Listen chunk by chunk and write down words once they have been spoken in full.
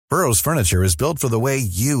Burrow's furniture is built for the way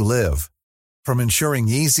you live. From ensuring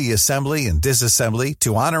easy assembly and disassembly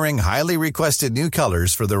to honoring highly requested new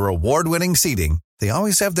colors for their award-winning seating, they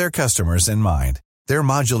always have their customers in mind. Their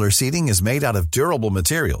modular seating is made out of durable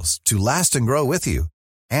materials to last and grow with you.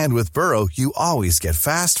 And with Burrow, you always get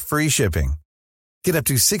fast, free shipping. Get up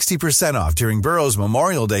to 60% off during Burrow's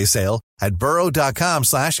Memorial Day sale at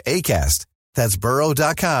burrow.com/ACAST. That's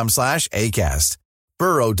burrow.com/ACAST.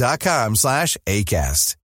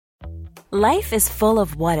 burrow.com/ACAST. Life is full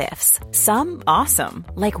of what-ifs. Some awesome,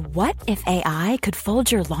 like what if AI could fold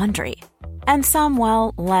your laundry? And some,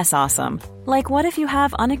 well, less awesome, like what if you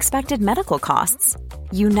have unexpected medical costs?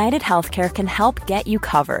 United Healthcare can help get you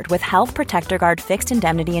covered with Health Protector Guard fixed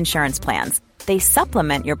indemnity insurance plans. They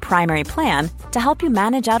supplement your primary plan to help you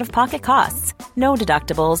manage out-of-pocket costs. No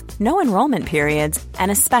deductibles, no enrollment periods,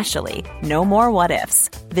 and especially no more what-ifs.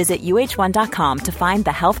 Visit uh1.com to find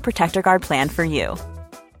the Health Protector Guard plan for you.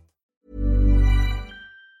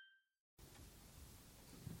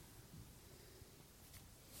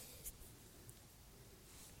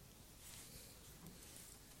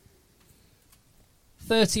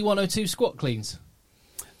 $31.02 squat cleans.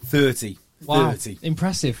 30. Wow, 30.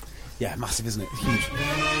 Impressive. Yeah, massive, isn't it? Huge.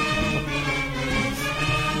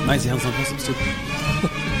 90 handstand press-ups too.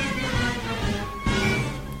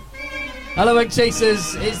 Hello, Egg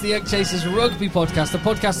Chasers. It's the Egg Chasers Rugby Podcast, a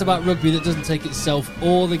podcast about rugby that doesn't take itself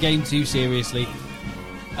or the game too seriously.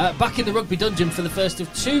 Back in the Rugby Dungeon for the first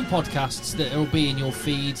of two podcasts that will be in your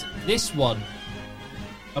feed. This one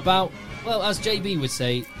about, well, as JB would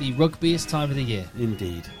say, the rugbiest time of the year.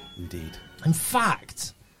 Indeed, indeed. In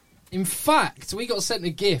fact, we got sent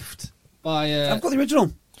a gift by... I've got the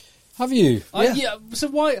original. Have you? Yeah. So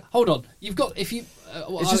why... Hold on. You've got... If you...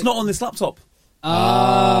 It's just not on this laptop.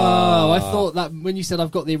 Oh, I thought that when you said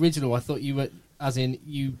I've got the original, I thought you were... As in,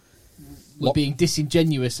 you were being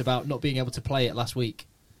disingenuous about not being able to play it last week.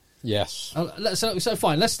 Yes. So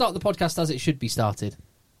fine. Let's start the podcast as it should be started.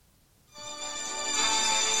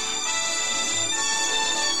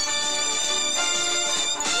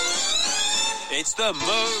 It's the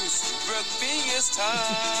most rugbyest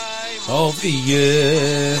time of the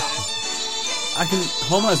year. I can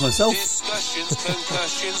harmonise myself. Discussions,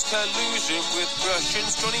 concussions, collusion with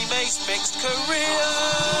Russians. Johnny Mace mixed career.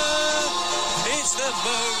 It's the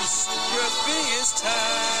most rugbyest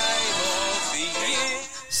time of the year.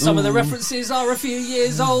 Some of the references are a few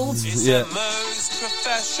years old. It's the most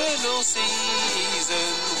professional season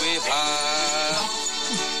we've had.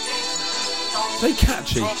 Very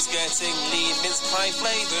catchy. Props getting lean, mince pie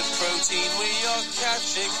flavoured protein. We are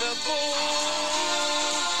catching the ball.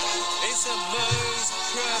 It's the most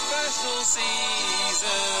professional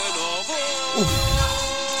season of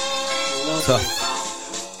all. Tough.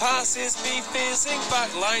 Passes be fizzing,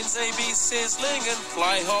 backlines they be sizzling, and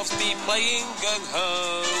fly halves be playing gung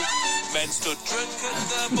ho. Men stood drunk at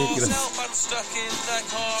the ball's help and stuck in their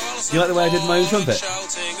car. You like the way I did my own trumpet?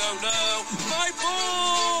 Shouting, oh no, my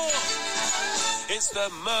ball! It's the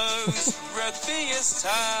most rugbyest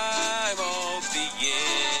time of the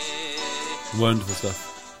year. Wonderful stuff.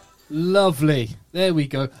 Lovely. There we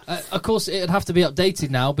go. Of course, it'd have to be updated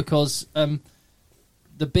now because the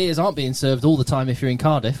beers aren't being served all the time if you're in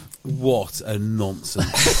Cardiff. What a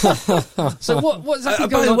nonsense. So what exactly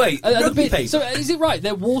by going the on? way, rugby paper. So is it right?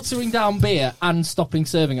 They're watering down beer and stopping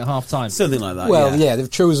serving at half time? Something like that, Well, yeah,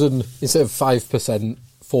 they've chosen, instead of 5%,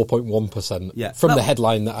 4.1% from the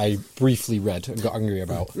headline that I briefly read and got angry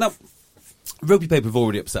about. Now, rugby paper have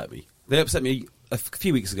already upset me. They upset me a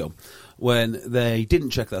few weeks ago when they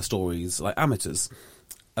didn't check their stories like amateurs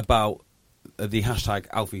about the hashtag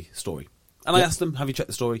Alfie story. And I asked them, have you checked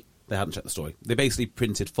the story? They hadn't checked the story. They basically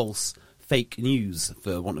printed false, fake news,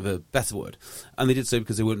 for want of a better word. And they did so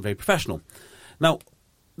because they weren't very professional. Now,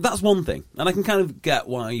 that's one thing, and I can kind of get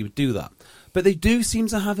why you would do that. But they do seem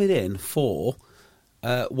to have it in for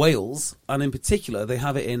Wales, and in particular, they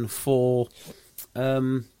have it in for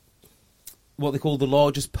what they call the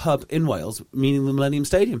largest pub in Wales, meaning the Millennium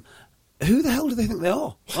Stadium. Who the hell do they think they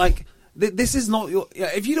are? Like, this is not your...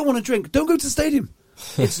 If you don't want to drink, don't go to the stadium.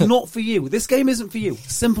 It's not for you. This game isn't for you.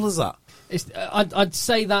 Simple as that. I'd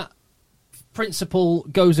say that principle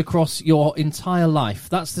goes across your entire life.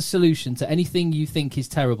 That's the solution to anything you think is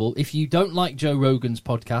terrible. If you don't like Joe Rogan's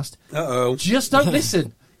podcast, just don't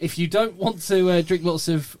listen. If you don't want to drink lots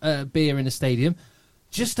of beer in a stadium,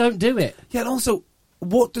 just don't do it. Yeah, and also,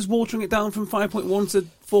 what does watering it down from 5.1 to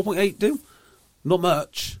 4.8 do? Not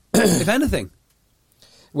much, if anything.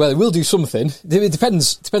 Well, it will do something. It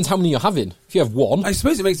depends how many you're having. If you have one... I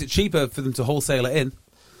suppose it makes it cheaper for them to wholesale it in.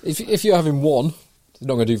 If you're having one, it's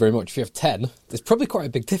not going to do very much. If you have 10, there's probably quite a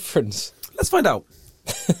big difference. Let's find out.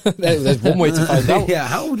 There's one way to find out. Yeah,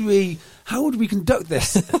 how would we conduct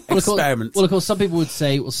this experiment? Well, of course, some people would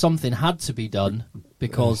say, well, something had to be done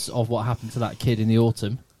because of what happened to that kid in the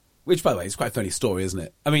autumn. Which, by the way, is quite a funny story, isn't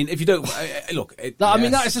it? I mean, if you don't... look... I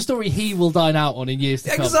mean, that is a story he will dine out on in years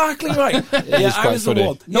to come. Exactly right. Yeah, I was funny. the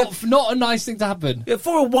one. Not a nice thing to happen. Yeah,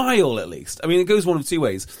 for a while, at least. I mean, it goes one of two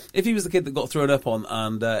ways. If he was the kid that got thrown up on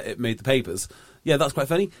and it made the papers, yeah, that's quite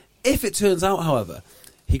funny. If it turns out, however,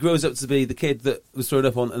 he grows up to be the kid that was thrown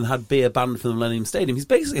up on and had beer banned from the Millennium Stadium, he's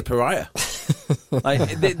basically a pariah.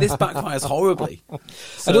 This backfires horribly.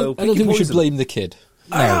 So, I don't think we should blame the kid.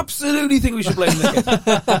 No. I absolutely think we should blame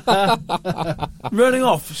the kid. Running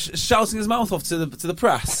off, shouting his mouth off to the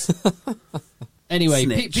press. Anyway,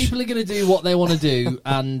 people are going to do what they want to do,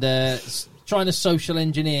 and trying to social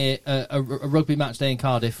engineer a rugby match day in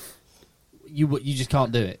Cardiff, you just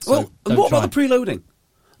can't do it. So well, what about the preloading?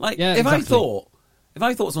 Like, yeah, if exactly.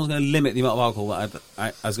 I thought someone was going to limit the amount of alcohol that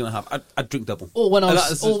I was going to have, I'd drink double. Or when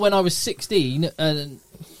I was 16,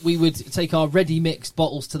 we would take our ready mixed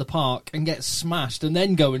bottles to the park and get smashed, and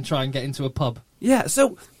then go and try and get into a pub. Yeah,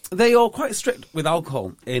 so they are quite strict with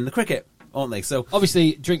alcohol in the cricket, aren't they? So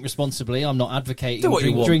obviously, drink responsibly. I'm not advocating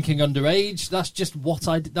drinking underage. That's just what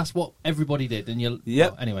I did. That's what everybody did. And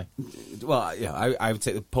well, anyway. Well, yeah, I would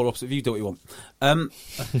take the polar opposite view. Do what you want.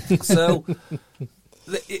 So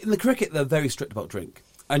in the cricket, they're very strict about drink,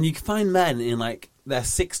 and you can find men in like their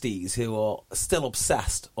 60s who are still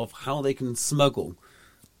obsessed of how they can smuggle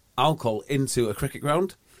alcohol into a cricket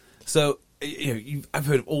ground. So I've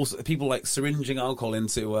heard of all people like syringing alcohol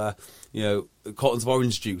into cartons of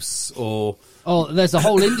orange juice, or there's a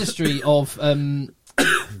whole industry of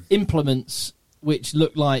implements which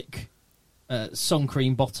look like sun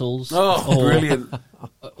cream bottles. Brilliant!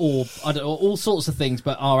 Or I don't know, all sorts of things,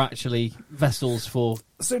 but are actually vessels for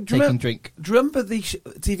taking drink. Do you remember the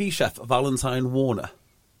TV chef Valentine Warner?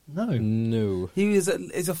 No. He is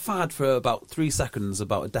a fad for about 3 seconds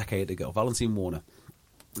about a decade ago. Valentine Warner.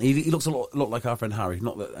 He looks a lot like our friend Harry.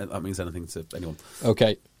 Not that means anything to anyone.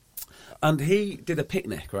 Okay. And he did a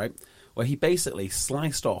picnic, right, where he basically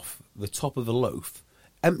sliced off the top of the loaf,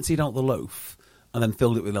 emptied out the loaf, and then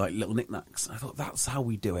filled it with like little knickknacks. I thought that's how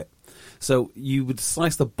we do it. So you would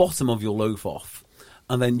slice the bottom of your loaf off,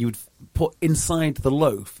 and then you would put inside the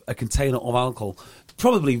loaf a container of alcohol,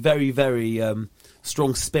 probably very, very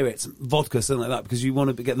strong spirits, vodka, something like that, because you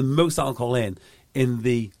want to get the most alcohol in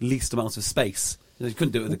the least amount of space. You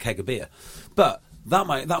couldn't do it with a keg of beer, but that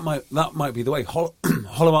might be the way.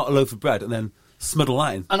 Hollow out a loaf of bread and then smuggle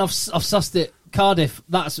that in. And I've sussed it. Cardiff.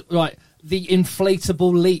 That's right. The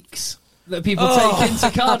inflatable leaks that people take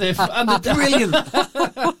into Cardiff, and brilliant.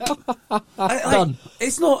 Done.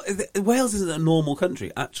 It's not. Wales isn't a normal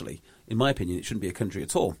country, actually. In my opinion, it shouldn't be a country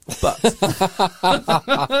at all. But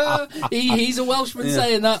he's a Welshman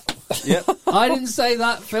saying that. Yep. I didn't say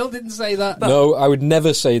that. Phil didn't say that. No, I would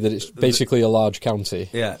never say that it's basically a large county.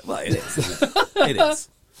 Yeah, well, it is. Isn't it? It is.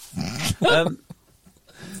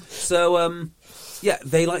 Yeah,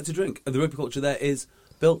 they like to drink. The rugby culture there is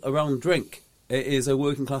built around drink. It is a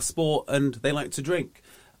working class sport, and they like to drink.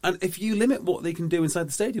 And if you limit what they can do inside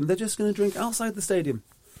the stadium, they're just going to drink outside the stadium.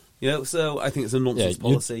 So I think it's a nonsense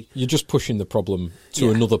policy. You're just pushing the problem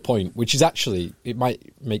to another point, which is actually, it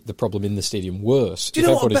might make the problem in the stadium worse if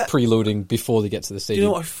everyone is preloading before they get to the stadium. Do you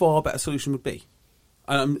know what a far better solution would be?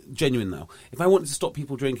 I'm genuine now. If I wanted to stop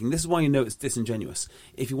people drinking, this is why you know it's disingenuous.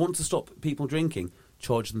 If you want to stop people drinking,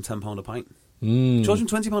 charge them £10 a pint. Charge them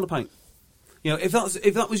 £20 a pint. If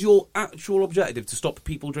that was your actual objective, to stop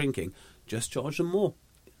people drinking, just charge them more.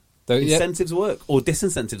 Incentives work, or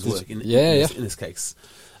disincentives work in this case.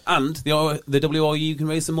 And the WRU can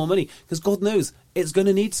raise some more money, because God knows it's going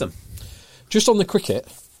to need some. Just on the cricket,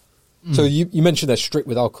 so you mentioned they're strict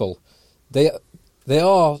with alcohol. They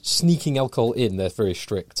are sneaking alcohol in. They're very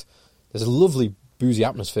strict. There's a lovely boozy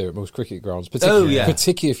atmosphere at most cricket grounds,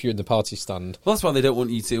 particularly if you're in the party stand. Well, that's why they don't want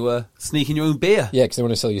you to sneak in your own beer. Yeah, because they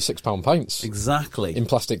want to sell you £6 pints. Exactly. In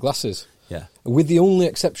plastic glasses. Yeah. With the only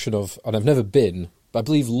exception of, and I've never been, but I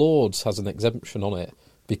believe Lord's has an exemption on it,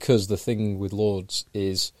 because the thing with Lord's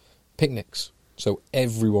is picnics. So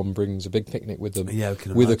everyone brings a big picnic with them,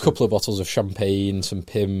 with a couple of bottles of champagne, some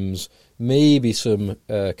Pimm's, maybe some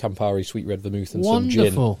Campari sweet red vermouth and some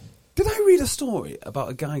gin. Did I read a story about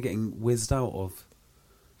a guy getting whizzed out of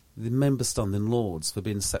the member stand in Lord's for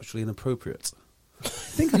being sexually inappropriate?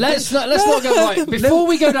 Let's not go right. Before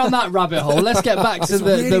we go down that rabbit hole, let's get back to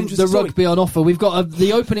the rugby on offer. We've got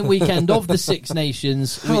the opening weekend of the Six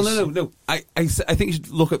Nations. No. I think you should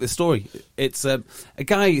look at this story. It's a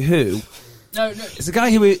guy who. No. It's a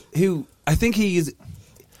guy who I think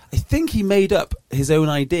he made up his own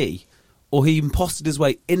ID or he imposted his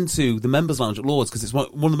way into the members' lounge at Lord's because it's one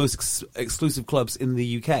of the most exclusive clubs in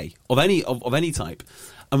the UK of any type,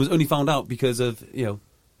 and was only found out because of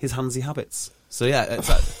his handsy habits. So yeah,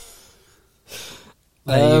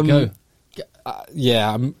 there you go.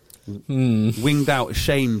 I'm winged out,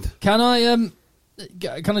 ashamed. Can I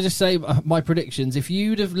just say my predictions? If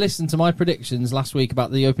you'd have listened to my predictions last week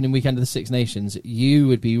about the opening weekend of the Six Nations, you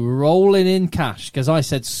would be rolling in cash, because I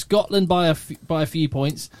said Scotland by a few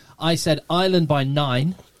points, I said Ireland by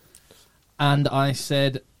 9, and I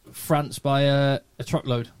said France by a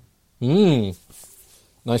truckload.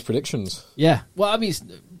 Nice predictions. Yeah. Well, I mean, it's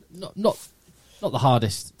not the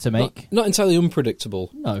hardest to make. Not entirely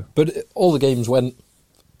unpredictable. No. But all the games went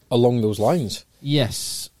along those lines.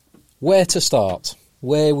 Yes. Where to start?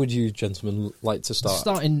 Where would you gentlemen like to start?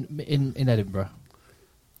 Start in Edinburgh.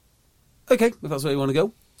 Okay, if that's where you want to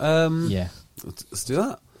go. Yeah. Let's do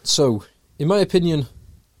that. So, in my opinion,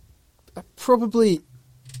 probably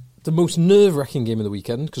the most nerve-wracking game of the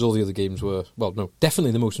weekend, because all the other games were,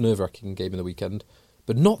 definitely the most nerve-wracking game of the weekend,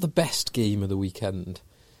 but not the best game of the weekend,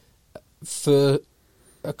 for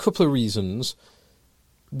a couple of reasons.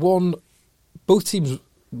 One, both teams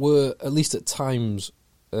were, at least at times,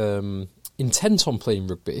 intent on playing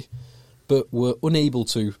rugby, but were unable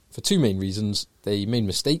to, for two main reasons. They made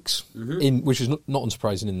mistakes, which is not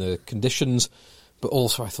unsurprising in the conditions, but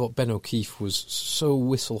also I thought Ben O'Keefe was so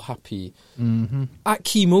whistle-happy. At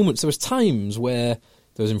key moments, there was times where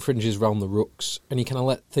there was infringes round the rucks, and he kind of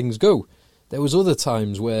let things go. There was other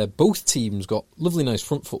times where both teams got lovely, nice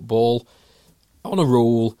front foot ball on a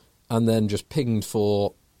roll, and then just pinged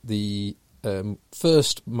for the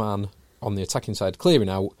first man on the attacking side, clearing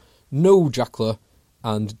out, no jackler,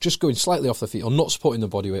 and just going slightly off the feet, or not supporting the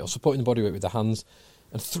body weight, or supporting the body weight with the hands.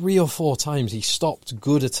 And 3 or 4 times he stopped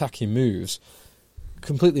good attacking moves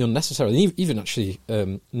completely unnecessarily. Even actually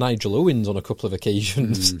Nigel Owens on a couple of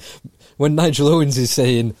occasions, when Nigel Owens is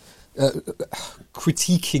saying,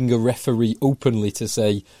 critiquing a referee openly to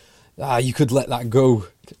say, you could let that go.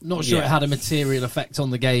 Not sure it had a material effect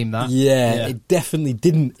on the game, that. Yeah, it definitely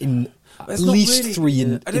didn't in at least really, 3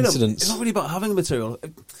 incidents. It's It's not really about having a material.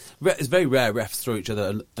 It's very rare refs throw each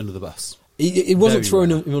other under the bus. It wasn't Very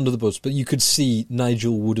throwing him under the bus, but you could see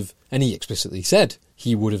Nigel would have, and he explicitly said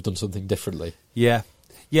he would have done something differently. Yeah.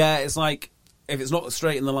 Yeah, it's like, if it's not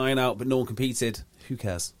straight in the line out, but no one competed, who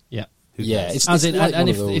cares? Yeah. Who Yeah, cares? it's As in, like and one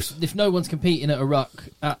of those. if no one's competing at a ruck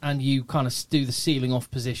and you kind of do the ceiling off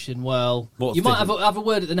position, well, What's you might different? have a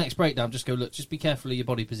word at the next breakdown. Just go, look, just be careful of your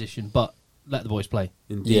body position, but let the boys play.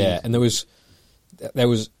 Indeed. Yeah, and there was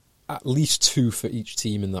at least 2 for each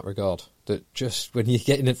team in that regard. That just when you're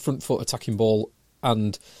getting a front foot attacking ball,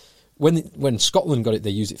 and when Scotland got it, they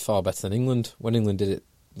used it far better than England. When England did it,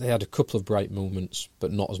 they had a couple of bright moments,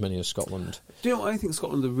 but not as many as Scotland. Do you know what I think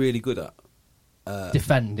Scotland are really good at?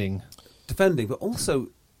 Defending. Defending, but also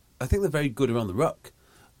I think they're very good around the ruck.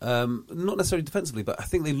 Not necessarily defensively, but I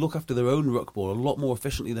think they look after their own ruck ball a lot more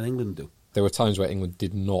efficiently than England do. There were times where England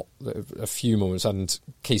did not, a few moments, and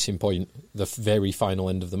case in point, the very final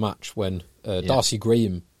end of the match when Darcy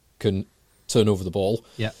Graham can turn over the ball.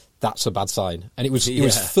 Yeah. That's a bad sign. And it was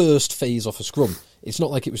first phase off a scrum. It's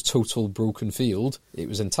not like it was total broken field. It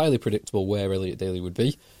was entirely predictable where Elliot Daly would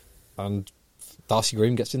be. And Darcy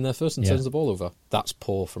Graham gets in there first and turns the ball over. That's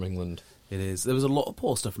poor from England. It is. There was a lot of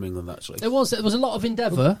poor stuff from England, actually. There was a lot of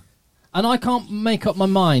endeavour, and I can't make up my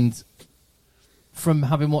mind from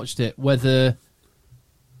having watched it whether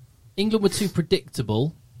England were too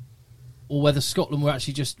predictable or whether Scotland were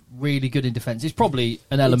actually just really good in defence. It's probably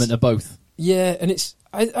an element of both. Yeah, and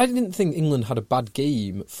I didn't think England had a bad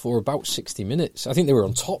game for about 60 minutes. I think they were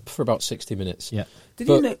on top for about 60 minutes. Yeah.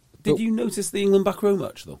 Did you notice the England back row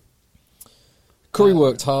much, though? Curry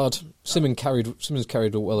worked hard. Simmons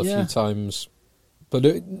carried well a few times. But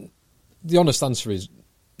the honest answer is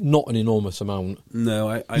not an enormous amount.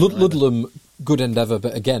 No, Ludlam, good endeavour,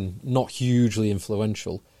 but again, not hugely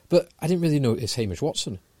influential. But I didn't really notice Hamish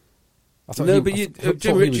Watson. I thought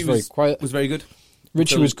Jim Ritchie was very quiet. Was very good.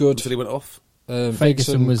 Ritchie was good. Until he went off.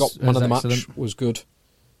 Ferguson got man of the match, excellent. was good.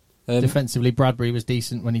 Defensively, Bradbury was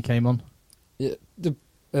decent when he came on. Yeah,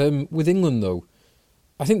 with England, though,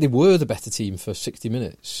 I think they were the better team for 60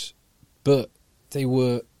 minutes, but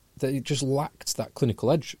they just lacked that clinical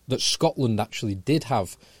edge that Scotland actually did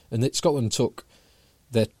have, and that Scotland took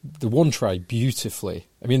the one try beautifully.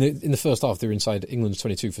 I mean, in the first half, they were inside England's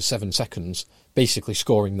 22 for 7 seconds, basically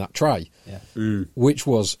scoring that try, which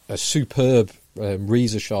was a superb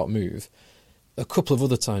razor-sharp move. A couple of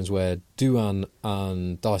other times where Douan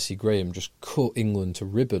and Darcy Graham just cut England to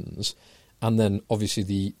ribbons, and then obviously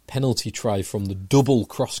the penalty try from the double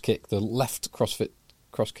cross kick, the left cross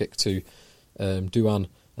cross kick to Douan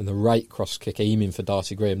and the right cross kick aiming for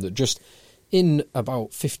Darcy Graham that just in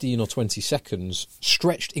about 15 or 20 seconds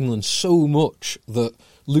stretched England so much that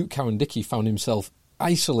Luke Cowan-Dickie found himself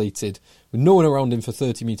isolated with no one around him for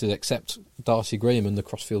 30 metres except Darcy Graham and the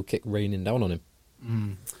crossfield kick raining down on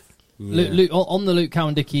him. Yeah. Luke, on the Luke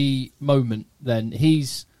Cowan-Dickie moment, then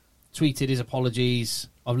he's tweeted his apologies.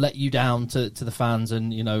 I've let you down to the fans,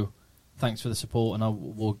 and thanks for the support,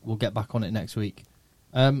 and we'll get back on it next week.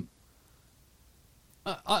 I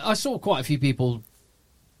saw quite a few people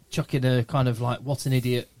chucking a kind of like what an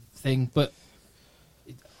idiot thing, but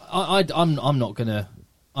I'm not gonna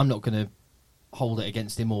hold it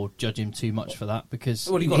against him or judge him too much for that, because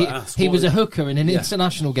he was a hooker in an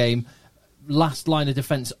international game. Last line of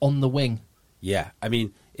defence on the wing. Yeah, I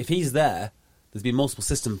mean, if he's there, there's been multiple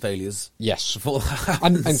system failures. Yes,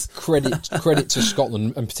 and credit to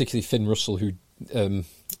Scotland, and particularly Finn Russell, who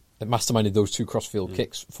masterminded those two crossfield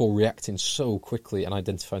kicks, for reacting so quickly and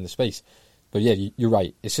identifying the space. But yeah, you're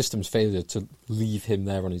right. It's system's failure to leave him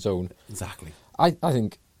there on his own. Exactly. I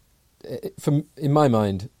think, in my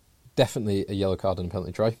mind, definitely a yellow card and a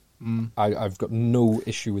penalty try. I've got no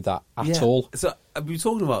issue with that at all. So we were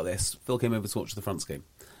talking about this. Phil came over to watch the France game,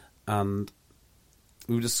 and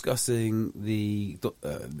we were discussing the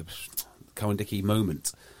Cowan-Dickie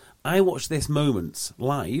moment. I watched this moment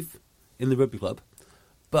live in the rugby club,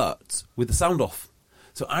 but with the sound off.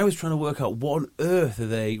 So I was trying to work out what on earth are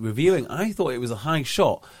they reviewing. I thought it was a high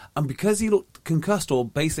shot, and because he looked concussed or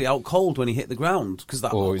basically out cold when he hit the ground, because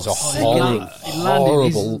that was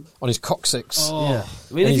horrible on his coccyx. Yeah,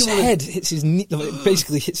 I mean, and his head hits his knee,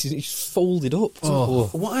 basically hits his. He's folded up.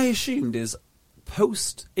 What I assumed is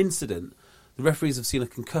post incident, the referees have seen a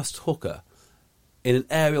concussed hooker in an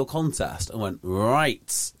aerial contest and went,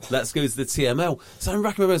 right, let's go to the TMO. So I'm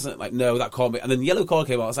racking my brains like, no, that can't be. And then the yellow card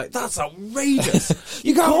came out. I was like, that's outrageous.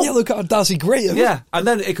 You can't yellow card Darcy Graham. Yeah. And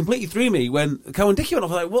then it completely threw me when Cowan-Dickie went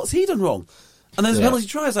off. I was like, what's he done wrong? And there's a penalty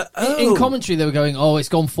try. I was like, oh. In commentary, they were going, it's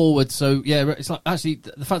gone forward. So, yeah, it's like, actually,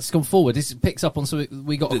 the fact it's gone forward, this picks up on something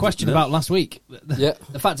we got a question about last week. Yeah.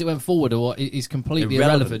 The fact it went forward is completely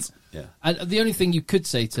irrelevant. Yeah. And the only thing you could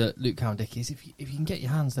say to Luke Cowan-Dickie is if you can get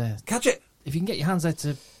your hands there. Catch it. If you can get your hands there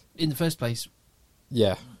in the first place.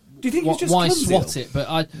 Yeah. Do you think he's just why clumsy? swat it?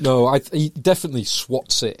 But he definitely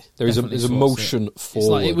swats it. There's a motion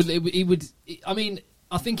forward. It's like he would. I mean,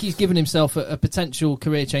 I think he's given himself a potential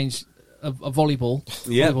career change of a volleyball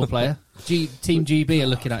player. Team GB are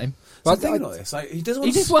looking at him. But this, he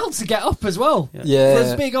did well to get up as well. Yeah. For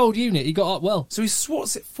his big old unit, he got up well. So he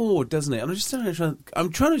swats it forward, doesn't it? And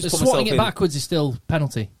I'm trying to just swatting it backwards is still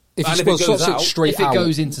penalty. If it goes out, if it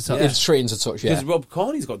goes into touch. If straight into touch, Because Rob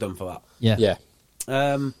Carney's got done for that. Yeah.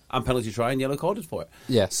 And penalty try and yellow carded for it.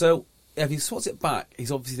 Yeah. So if he swats it back,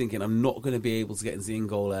 he's obviously thinking, I'm not going to be able to get into the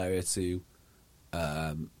in-goal area to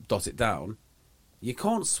dot it down. You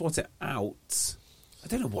can't swat it out. I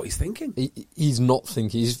don't know what he's thinking. He's not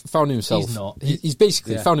thinking. He's found himself. He's not. He's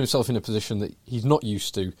basically found himself in a position that he's not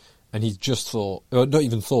used to. And he's just thought, or not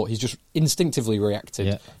even thought, he's just instinctively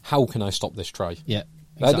reacted, how can I stop this try? Yeah.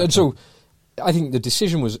 Exactly. And so I think the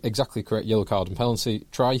decision was exactly correct, yellow card and penalty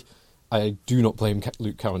try. I do not blame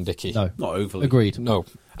Luke Cowan-Dickie. No. Not overly. Agreed. No.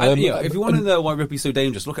 If you want to know why rugby's so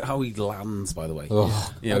dangerous, look at how he lands, by the way.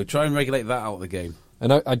 Try and regulate that out of the game.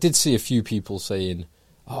 And I did see a few people saying,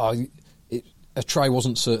 a try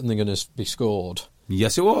wasn't certainly going to be scored.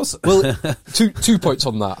 Yes, it was. Well, 2 points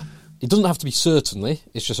on that. It doesn't have to be certainly.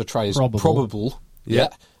 It's just a try is probable. Yeah.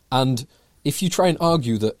 And if you try and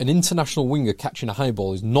argue that an international winger catching a high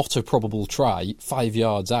ball is not a probable try 5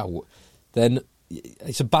 yards out, then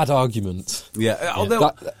it's a bad argument. Yeah.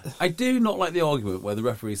 Although I do not like the argument where the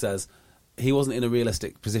referee says he wasn't in a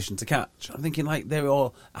realistic position to catch. I'm thinking there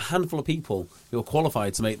are a handful of people who are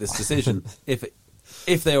qualified to make this decision if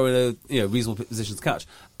they are in a reasonable position to catch,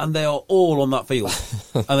 and they are all on that field,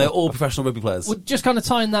 and they're all professional rugby players. Well, just kind of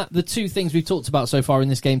tying the two things we've talked about so far in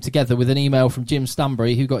this game together with an email from Jim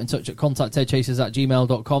Stanbury, who got in touch at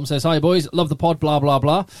contactedchasers@gmail.com, says, hi boys, love the pod, blah blah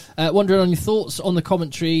blah. Wondering on your thoughts on the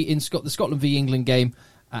commentary in the Scotland v England game,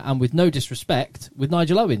 and with no disrespect, with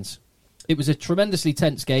Nigel Owens. It was a tremendously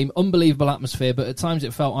tense game, unbelievable atmosphere, but at times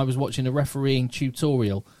it felt I was watching a refereeing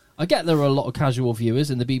tutorial. I get there are a lot of casual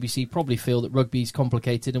viewers, and the BBC probably feel that rugby is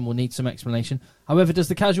complicated and will need some explanation. However, does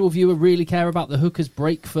the casual viewer really care about the hooker's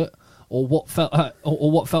break foot, or what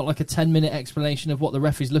felt like a 10-minute explanation of what the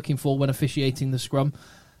ref is looking for when officiating the scrum?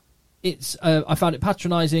 I found it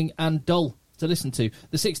patronising and dull to listen to.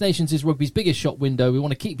 The Six Nations is rugby's biggest shop window. We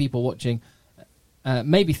want to keep people watching.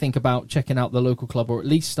 Maybe think about checking out the local club, or at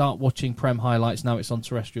least start watching Prem highlights now it's on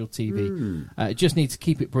terrestrial TV. Just need to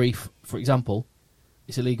keep it brief. For example,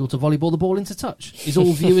 It's illegal to volleyball the ball into touch, is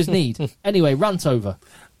all viewers need. Anyway, rant over.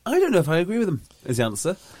 I don't know if I agree with him, is the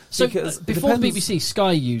answer. So Because it before the depends- BBC,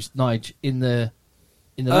 Sky used Nige in the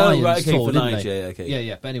Lions right, okay, tour, for didn't Nige, they? yeah, okay.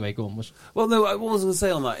 Yeah, but anyway, go on. Well, no, what I was going to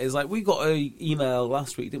say on that is, like, we got an email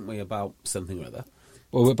last week, didn't we, about something or other.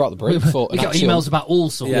 Well, about the break foot. We got emails about all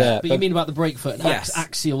sorts, Yeah, but you but- mean about the break foot and Yes.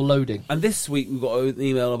 axial loading. And this week we got an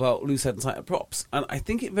email about loose head and tighter props. And I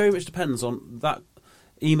think it very much depends on that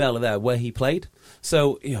emailer there, where he played.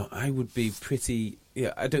 So, I would be pretty...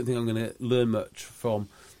 I don't think I'm going to learn much from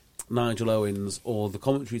Nigel Owens or the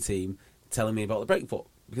commentary team telling me about the break foot,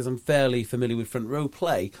 because I'm fairly familiar with front row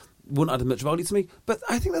play. Wouldn't add much value to me. But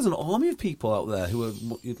I think there's an army of people out there who are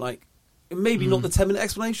like... Maybe not the 10-minute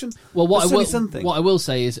explanation. Well, but certainly what I will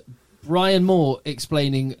say is Brian Moore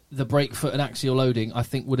explaining the break foot and axial loading, I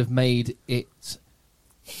think, would have made it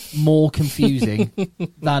more confusing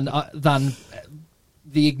than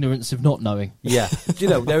the ignorance of not knowing. Yeah. Do you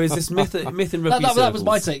know, there is this myth in rugby That was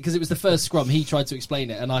my circles. take, because it was the first scrum. He tried to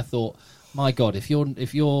explain it, and I thought, my God, if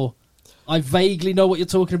you're I vaguely know what you're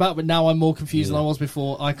talking about, but now I'm more confused than I was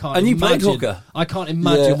before. I can't. And you played imagine, hooker. I can't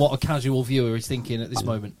imagine Yeah. what a casual viewer is thinking at this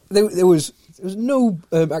moment. There was no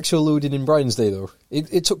actual loading in Brian's day, though.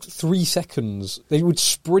 It took 3 seconds. They would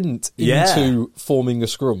sprint Yeah. into forming a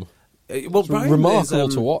scrum. Well, So Brian remarkable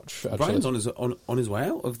is, to watch, actually. Brian's on his way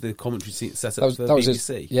out of the commentary setup That was, for that was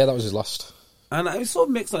BBC. that was his last. And I was sort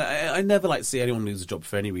of mixed on it. I never like to see anyone lose a job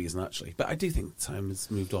for any reason, actually. But I do think time has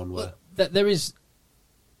moved on where... There is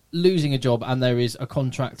losing a job, and there is a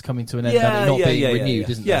contract coming to an end and it not being renewed,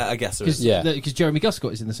 isn't there? Yeah, I guess there is. Because Jeremy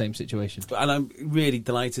Guscott is in the same situation. And I'm really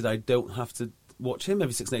delighted I don't have to watch him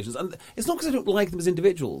every Six Nations. And it's not because I don't like them as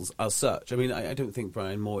individuals as such. I mean, I don't think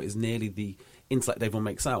Brian Moore is nearly the intellect everyone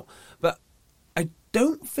makes out. But I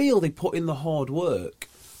don't feel they put in the hard work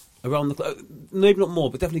around the club. Maybe not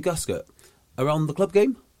more, but definitely Guscott, around the club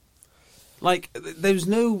game. Like, there's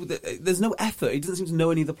no effort. He doesn't seem to know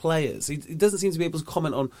any of the players. He doesn't seem to be able to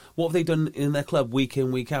comment on what have they done in their club week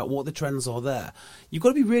in, week out, what the trends are there. You've got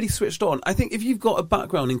to be really switched on. I think if you've got a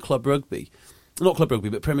background in club rugby, not club rugby,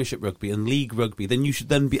 but Premiership rugby and league rugby, then you should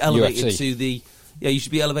then be elevated UFC. to the... Yeah, you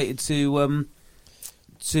should be elevated to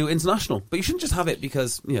international. But you shouldn't just have it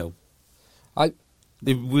because,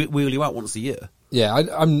 they wheel you out once a year. Yeah,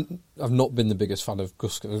 I've not been the biggest fan of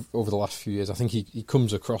Guscott over the last few years. I think he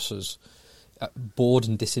comes across as bored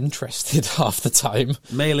and disinterested half the time.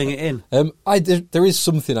 Mailing it in. There is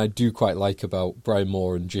something I do quite like about Brian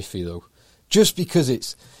Moore and Jiffy, though, just because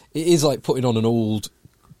it is like putting on an old,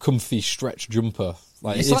 comfy stretch jumper.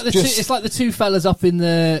 Like It's like the two fellas up in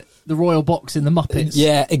the Royal Box in the Muppets.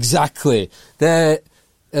 Yeah, exactly. They're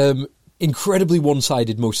incredibly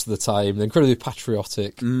one-sided most of the time. They're incredibly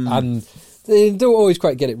patriotic, and they don't always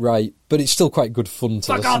quite get it right, but it's still quite good fun to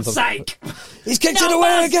For listen God's to. sake! He's kicked it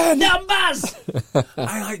away again! Numbers!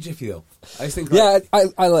 I like Jiffy, though. I just think... Yeah,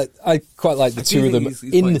 I quite like the two of them. He's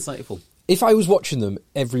quite insightful. If I was watching them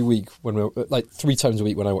every week, like 3 times a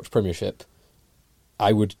week when I watch Premiership,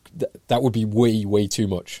 I would that would be way too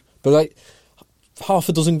much. But like half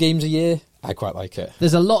a dozen games a year, I quite like it.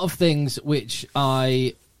 There's a lot of things which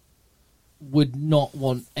I would not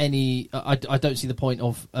want any... I don't see the point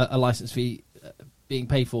of a licence fee being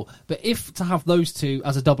paid for. But if to have those two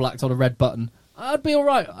as a double act on a red button, I'd be all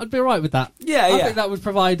right. I'd be all right with that. Yeah, I think that would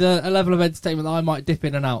provide a level of entertainment that I might dip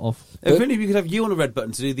in and out of. If only we could have you on a red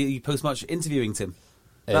button to do the post-match interviewing, Tim.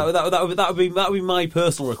 That would be my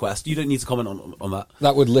personal request. You don't need to comment on that.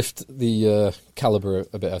 That would lift the calibre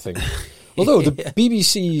a bit, I think. Although the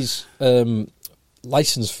BBC's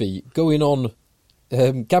licence fee going on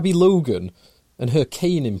Gabby Logan and her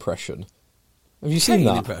Kane impression. Have you seen Kane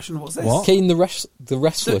that? impression? What's this? What? Kane, the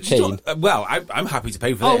wrestler, Kane. Well, I'm happy to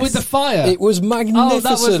pay for Oh, this. with the fire! It was magnificent. Oh,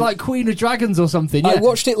 that was like Queen of Dragons or something. Yeah. I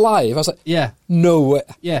watched it live. I was like, Yeah. no way.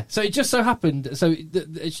 Yeah, so it just so happened. So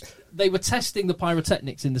they were testing the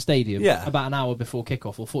pyrotechnics in the stadium about an hour before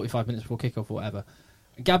kickoff, or 45 minutes before kickoff, or whatever.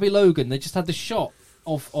 Gabby Logan, they just had the shot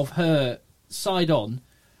of her side on,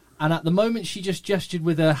 and at the moment she just gestured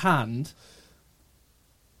with her hand,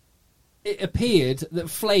 it appeared that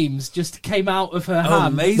flames just came out of her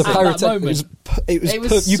hand. amazing. The at that pyrotechnic moment. it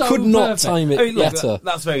was you so could not perfect. time it I mean, look, better.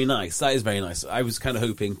 that's very nice. That is very nice. I was kind of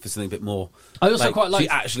hoping for something a bit more. I also quite she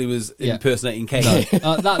liked- actually was Yeah. impersonating Kane. That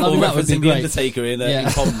or that would be referencing the great. Undertaker in Yeah.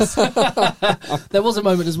 comms. There was a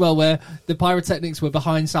moment as well where the pyrotechnics were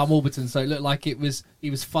behind Sam Warburton, so it looked like he was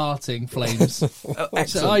farting flames.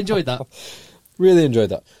 So I enjoyed that. Really enjoyed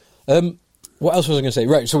that. What else was I going to say?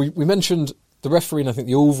 Right, so we mentioned the referee, and I think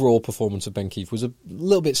the overall performance of Ben Keefe was a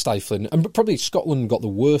little bit stifling, and probably Scotland got the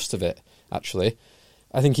worst of it, actually.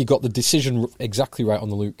 I think he got the decision exactly right on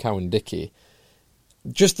the Luke Cowan Dickey.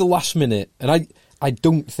 just the last minute, and I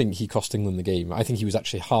don't think he cost England the game. I think he was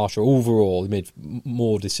actually harsher overall. He made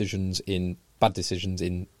more bad decisions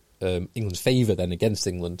in England's favour than against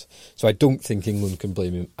England. So I don't think England can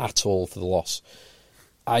blame him at all for the loss.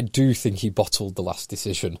 I do think he bottled the last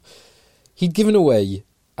decision. He'd given away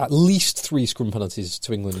at least 3 scrum penalties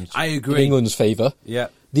to England. I agree. In England's favour. Yeah.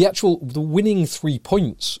 The winning 3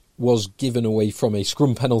 points was given away from a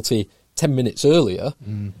scrum penalty 10 minutes earlier,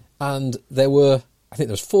 and there was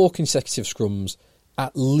 4 consecutive scrums,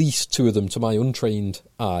 at least 2 of them to my untrained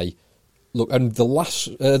eye. Look, and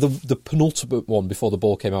the penultimate one before the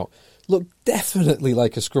ball came out looked definitely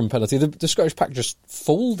like a scrum penalty. The Scottish pack just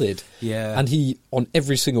folded. Yeah. And he, on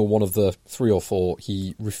every single one of the 3 or 4,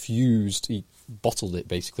 he bottled it,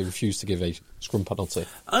 basically, refused to give a scrum penalty.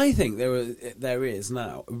 I think there is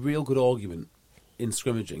now a real good argument in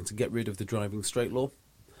scrimmaging to get rid of the driving straight law.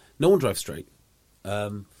 No one drives straight.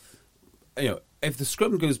 If the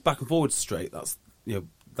scrum goes back and forward straight,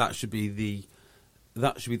 that should be the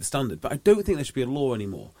standard. But I don't think there should be a law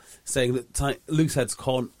anymore saying that loose heads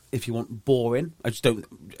can't, if you want, bore in. I think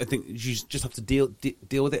you just have to deal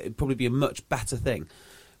with it. It'd probably be a much better thing.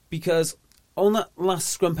 Because on that last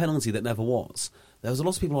scrum penalty that never was, there was a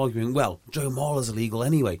lot of people arguing, well, Joe Marler's illegal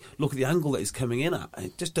anyway. Look at the angle that he's coming in at. And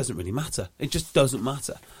it just doesn't really matter. It just doesn't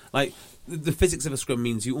matter. Like, the physics of a scrum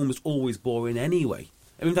means you almost always bore in anyway.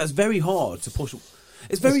 I mean, that's very hard to push.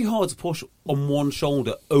 It's very hard to push on one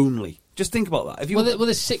shoulder only. Just think about that.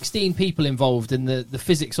 There's 16 people involved, and the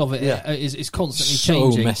physics of it is constantly so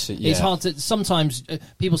changing. Messy, yeah. It's hard to sometimes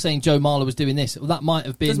people saying Joe Marler was doing this. Well, that might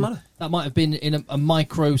have been in a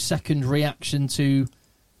microsecond reaction to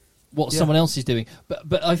what someone else is doing.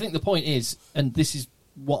 But I think the point is, and this is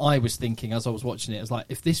what I was thinking as I was watching it, is like,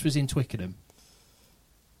 if this was in Twickenham,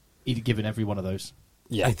 he'd have given every one of those.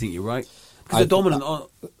 Yeah, I think you're right. Because they're dominant.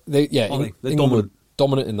 They're England dominant.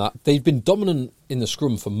 Dominant in that. They've been dominant in the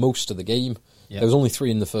scrum for most of the game. Yep. There was only 3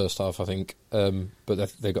 in the first half, I think, but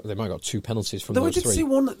they might have got 2 penalties from those 3. I did see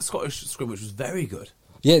one Scottish scrum which was very good.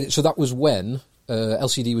 Yeah, so that was when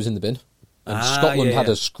LCD was in the bin, and Scotland had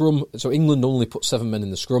a scrum. So England only put 7 men in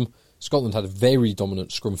the scrum. Scotland had a very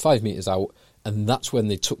dominant scrum 5 metres out, and that's when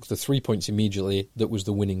they took the 3 points immediately. That was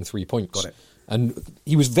the winning 3 points. Got it. And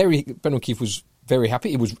Ben O'Keefe was very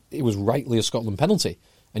happy. It was rightly a Scotland penalty.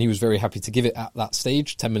 And he was very happy to give it at that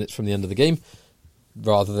stage, 10 minutes from the end of the game,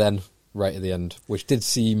 rather than right at the end, which did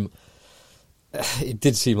seem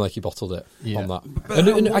like he bottled it on that. But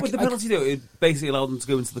what would the penalty do? It basically allowed them to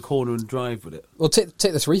go into the corner and drive with it. Well, take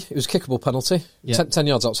the 3. It was a kickable penalty, 10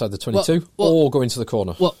 yards outside the 22, well, or go into the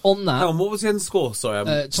corner. Well, on that... Hang on, what was the end score? Sorry.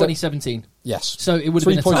 2017. Yes. So it would have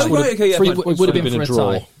been a tie. It would have been for a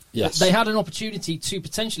draw. tie. Yes. They had an opportunity to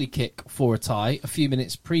potentially kick for a tie a few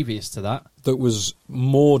minutes previous to that. That was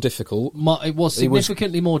more difficult. It was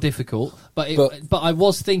significantly more difficult, but I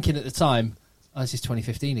was thinking at the time, this is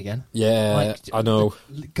 2015 again. Yeah, I know.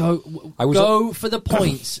 Go for the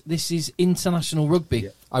points. This is international rugby. Yeah.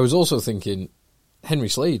 I was also thinking Henry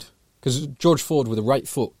Slade, because George Ford with a right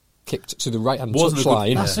foot kicked to the right-hand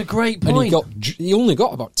touchline. That's a great point. And he only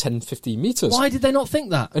got about 10, 15 metres. Why did they not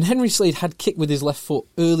think that? And Henry Slade had kicked with his left foot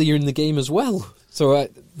earlier in the game as well. So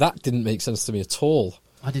that didn't make sense to me at all.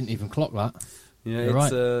 I didn't even clock that. Yeah, You're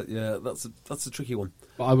right. That's a tricky one.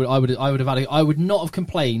 But I would not have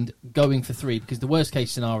complained going for 3, because the worst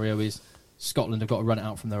case scenario is Scotland have got to run it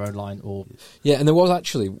out from their own line. Yeah, and there was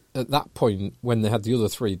actually, at that point, when they had the other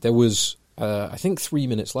 3, there was... I think 3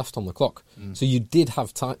 minutes left on the clock. So you did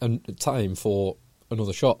have time for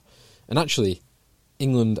another shot. And actually,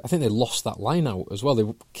 England, I think they lost that line out as well.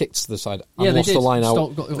 They kicked to the side and lost the line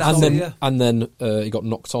out. And then it got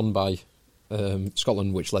knocked on by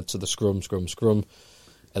Scotland, which led to the scrum.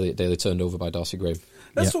 Elliot Daly turned over by Darcy Graham.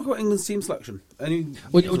 Let's talk about England's team selection.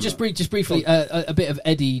 Just briefly, a bit of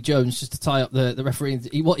Eddie Jones, just to tie up the referee.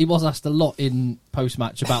 He was asked a lot in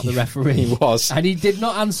post-match about the referee. He was. And he did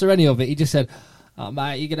not answer any of it. He just said, "Oh,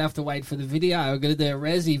 mate, you're going to have to wait for the video. I'm going to do a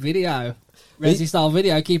Resi-style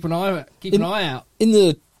video. Keep an eye out." In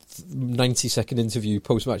the 90-second interview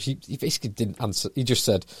post-match, he basically didn't answer. He just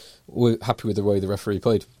said, "We're happy with the way the referee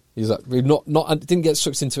played." He's like, didn't get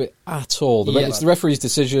sucked into it at all. It's the referee's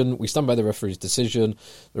decision. We stand by the referee's decision.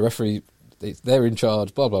 The referee, they're in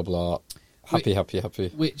charge. Blah blah blah. Happy.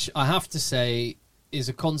 Which I have to say is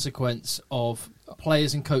a consequence of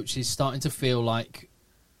players and coaches starting to feel like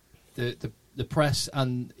the press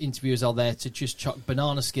and interviewers are there to just chuck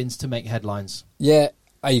banana skins to make headlines. Yeah,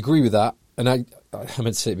 I agree with that, and I meant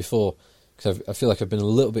to say it before because I feel like I've been a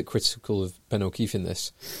little bit critical of Ben O'Keefe in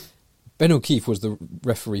this. Ben O'Keefe was the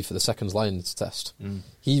referee for the Seconds Lions test.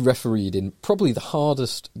 He refereed in probably the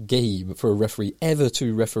hardest game for a referee ever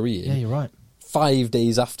to referee in. Yeah, you're right. 5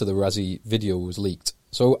 days after the Razzie video was leaked.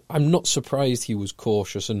 So I'm not surprised he was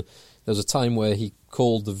cautious, and there was a time where he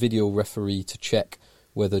called the video referee to check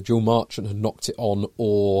whether Joe Marchant had knocked it on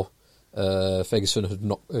or Ferguson had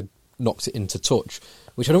knocked it into touch,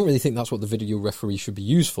 which I don't really think that's what the video referee should be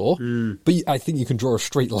used for. But I think you can draw a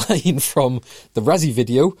straight line from the Razzie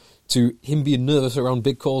video to him being nervous around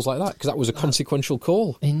big calls like that, because that was a consequential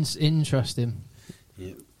call. Interesting.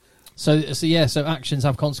 Yeah. So actions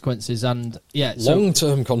have consequences, and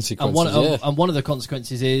long-term consequences. And one of the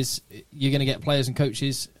consequences is you're going to get players and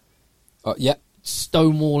coaches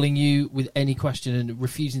stonewalling you with any question and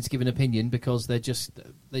refusing to give an opinion because they just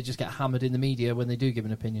get hammered in the media when they do give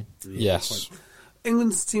an opinion. Yes.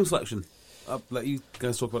 England's team selection. I'll let you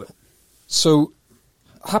guys talk about it. So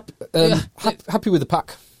happy with the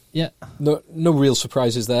pack. Yeah. No real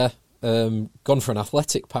surprises there. Gone for an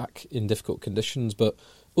athletic pack in difficult conditions, but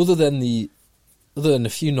other than a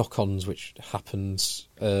few knock-ons which happens,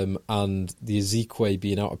 and the Ezekwe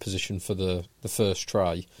being out of position for the first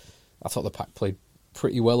try, I thought the pack played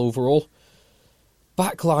pretty well overall.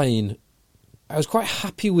 Backline, I was quite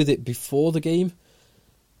happy with it before the game.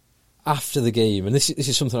 After the game, and this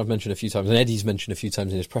is something I've mentioned a few times, and Eddie's mentioned a few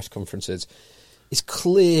times in his press conferences, it's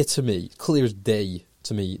clear as day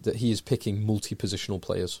to me, that he is picking multi-positional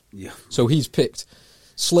players. Yeah. So he's picked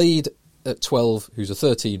Slade at 12, who's a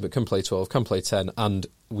 13, but can play 12, can play 10, and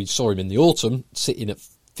we saw him in the autumn sitting at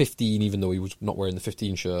 15, even though he was not wearing the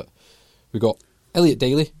 15 shirt. We've got Elliot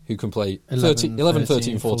Daly, who can play 11,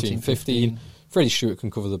 13, 14, 15. Freddie Stewart can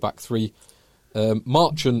cover the back three.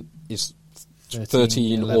 Marchant is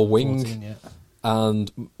 13 11, or wing. 14, yeah.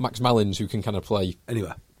 And Max Malins, who can kind of play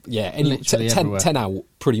anywhere. Yeah, 10 out,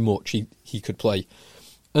 pretty much, he could play.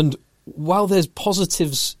 And while there's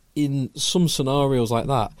positives in some scenarios like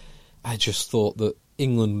that, I just thought that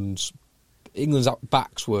England's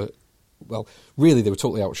backs were, well, really they were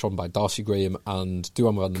totally outshone by Darcy Graham and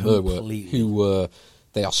Duhan van der Merwe, who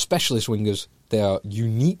they are specialist wingers, they are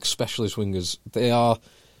unique specialist wingers. I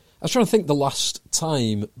was trying to think the last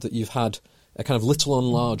time that you've had a kind of little on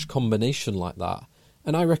large combination like that,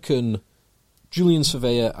 and I reckon Julian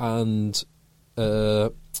Surveyor and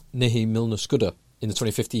Nehi Milner-Skudder in the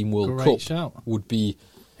 2015 World Cup shout. Would be...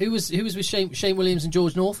 Who was with Shane Williams and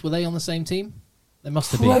George North? Were they on the same team? They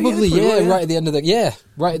must have been. Probably, right at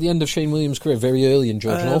the end of Shane Williams' career, very early in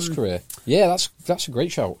George North's career. Yeah, that's a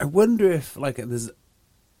great shout. I wonder if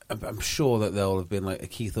I'm sure that there'll have been like a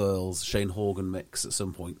Keith Earls, Shane Horgan mix at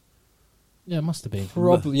some point. Yeah, it must have been.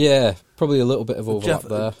 Probably a little bit of overlap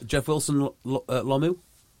there. Jeff Wilson, Lomu.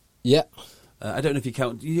 Yeah. I don't know if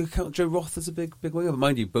you count Joe Roth as a big winger, but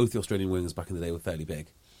mind you, both the Australian wingers back in the day were fairly big.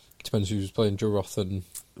 Depends who's playing Joe Roth and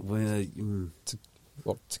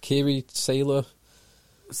Takiri, Sailor.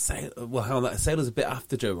 Well, hang on, that Sailor's a bit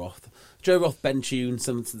after Joe Roth. Joe Roth, Ben Tune,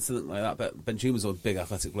 something like that. But Ben Tune was a big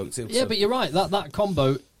athletic bloke too. Yeah, but you're right. That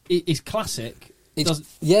combo is classic. But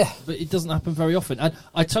it doesn't happen very often. And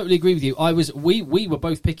I totally agree with you. We were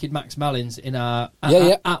both picking Max Malins in our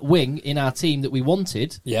at wing in our team that we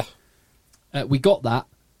wanted. Yeah, we got that.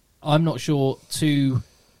 I'm not sure two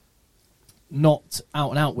not out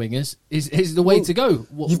and out wingers is the way to go.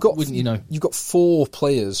 Wouldn't you know? You've got four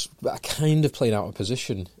players that are kind of playing out of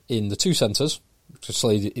position in the two centres. So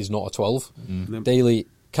Slade is not a 12. Mm. Daly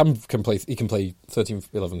can play. He can play 13,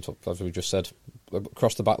 11, 12, as we just said,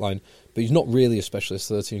 across the back line. But he's not really a specialist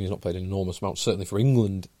 13. He's not played an enormous amount, certainly for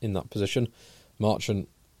England in that position. Marchant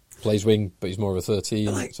plays wing, but he's more of a 13.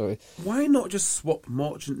 Why not just swap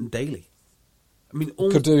Marchant and Daly? I mean,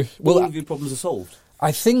 all of your problems are solved.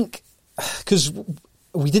 I think because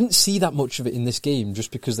we didn't see that much of it in this game,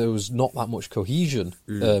 just because there was not that much cohesion.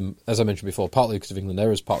 As I mentioned before, partly because of England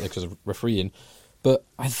errors, partly because of refereeing. But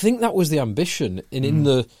I think that was the ambition. And in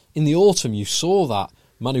the autumn, you saw that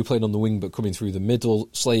Manu playing on the wing but coming through the middle,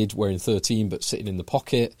 Slade wearing 13 but sitting in the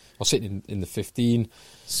pocket, or sitting in the 15.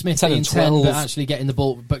 Smith 10 being 10 but actually getting the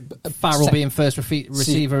ball, but Farrell being first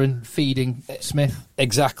receiver and feeding Smith.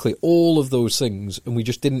 Exactly, all of those things, and we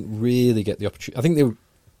just didn't really get the opportunity. I think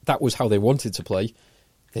that was how they wanted to play.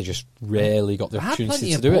 They just rarely got the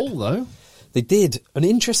opportunity to do it. Had plenty of ball, though. They did. And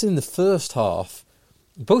interesting, in the first half,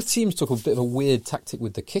 both teams took a bit of a weird tactic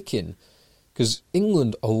with the kicking, because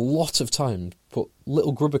England a lot of times put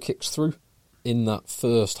little grubber kicks through in that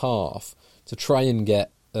first half to try and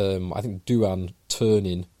get, I think, Duhan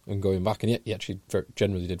turning and going back, and he actually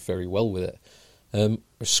generally did very well with it.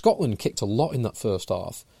 Scotland kicked a lot in that first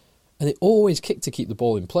half, and they always kicked to keep the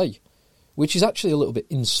ball in play, which is actually a little bit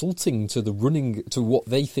insulting to what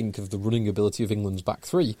they think of the running ability of England's back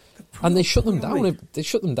three. And they shut them down. They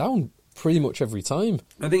shut them down pretty much every time.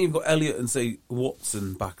 I think you've got Elliott and, say,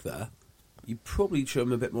 Watson back there. You probably show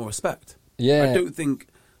him a bit more respect. Yeah. I don't think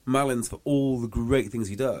Malins, for all the great things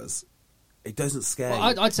he does, it doesn't scare you.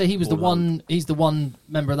 I'd say he was the one. He's the one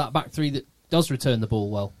member of that back three that does return the ball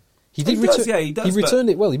well. He does. He returned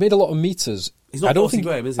it well. He made a lot of meters. He's not Darcy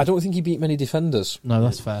Graham, is he? I don't think he beat many defenders. No,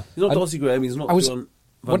 that's fair. He's not Darcy Graham. He's not John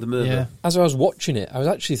Van der Merwe. Yeah. As I was watching it, I was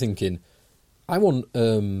actually thinking, I want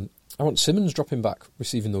Simmons dropping back,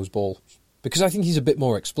 receiving those balls, because I think he's a bit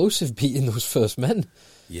more explosive beating those first men.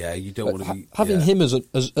 Yeah, you don't want to be having him as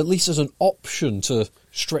at least as an option to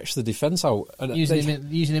stretch the defence out. And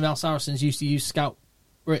using him, Al Saracens used to use scout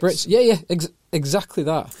Brits. Yeah, exactly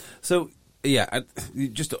that. So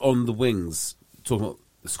just on the wings, talking about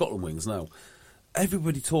the Scotland wings now.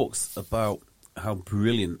 Everybody talks about how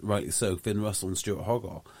brilliant, rightly so, Finn Russell and Stuart Hogg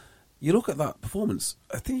are. You look at that performance,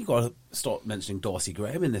 I think you've got to start mentioning Darcy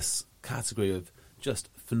Graham in this category of just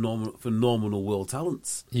phenomenal world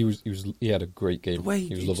talents. He had a great game.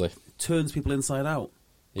 He was lovely. Turns people inside out.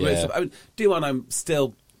 Yeah. Great stuff. I mean, Duan, I'm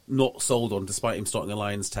still not sold on, despite him starting a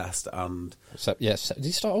Lions test. And did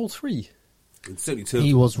he start all three? Certainly two.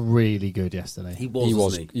 He was really good yesterday. He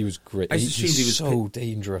was great. He was so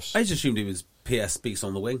dangerous. I just assumed he was PS Beast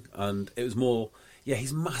on the wing, and it was more. Yeah,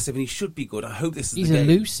 he's massive and he should be good. I hope this is. He's the game.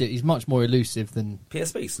 elusive. He's much more elusive than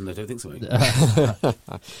PS Beast, and I don't think so.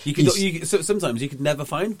 So sometimes you could never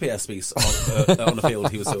find PS Beast on a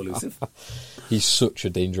field. He was so elusive. He's such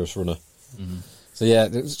a dangerous runner. Mm-hmm. So yeah,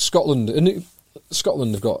 Scotland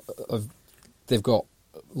they've got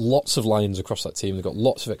lots of lines across that team. They've got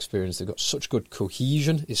lots of experience. They've got such good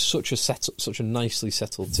cohesion. It's such a nicely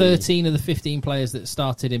settled team. 13 of the 15 players that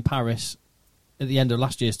started in Paris at the end of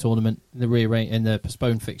last year's tournament, in the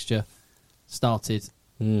postponed fixture, started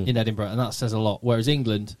in Edinburgh, and that says a lot. Whereas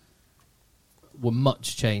England were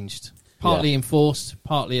much changed, partly enforced,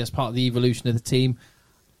 partly as part of the evolution of the team.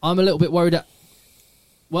 I'm a little bit worried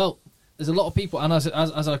there's a lot of people, and as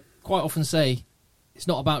I quite often say, it's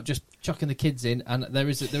not about just chucking the kids in, and there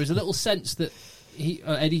is a little sense that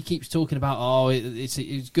Eddie keeps talking about,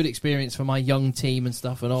 it's good experience for my young team and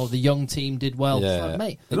stuff, and the young team did well. Yeah. Like,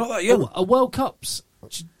 mate, they're not that young. A World Cup's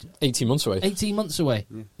 18 months away. 18 months away.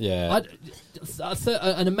 Yeah.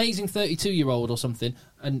 An amazing 32-year-old or something,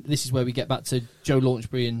 and this is where we get back to Joe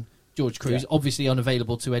Launchbury and George Cruz, obviously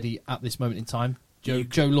unavailable to Eddie at this moment in time. Joe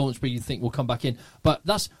Launchbury, you'd think, will come back in. But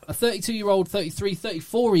that's a 32-year-old, 33,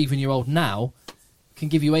 34-even-year-old now can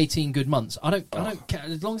give you 18 good months. I don't care.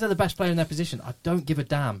 As long as they're the best player in their position, I don't give a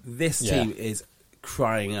damn. This team is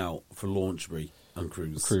crying out for Launchbury and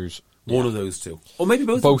Cruz. One of those two. Or maybe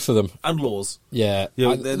both of them. And Laws. Yeah.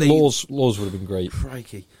 Laws would have been great.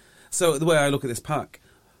 Crikey. So the way I look at this pack,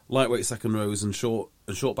 lightweight second rows and short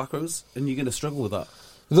back rows, and you're going to struggle with that.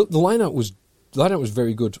 The lineup was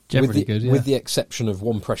very good. Generally good, yeah. With the exception of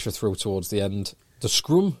one pressure throw towards the end. The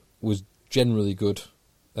scrum was generally good.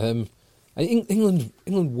 England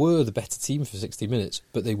were the better team for 60 minutes,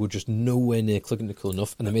 but they were just nowhere near clinical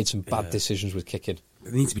enough, and they made some bad decisions with kicking.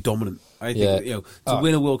 They need to be dominant. I think to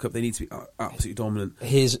win a World Cup, they need to be absolutely dominant.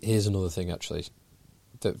 Here's another thing actually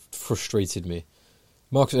that frustrated me.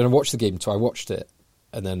 Marcus, and I watched the game, so I watched it,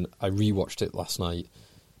 and then I rewatched it last night.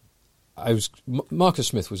 Marcus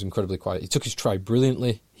Smith was incredibly quiet. He took his try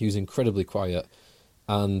brilliantly. He was incredibly quiet,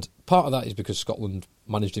 and part of that is because Scotland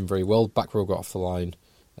managed him very well. Back row got off the line.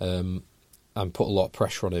 And put a lot of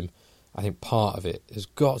pressure on him. I think part of it has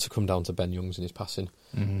got to come down to Ben Youngs and his passing.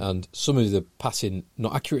 Mm-hmm. And some of the passing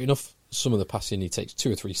not accurate enough. Some of the passing he takes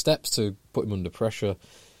 2 or 3 steps to put him under pressure.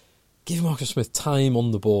 Give Marcus Smith time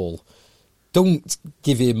on the ball. Don't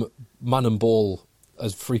give him man and ball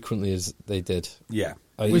as frequently as they did. Yeah.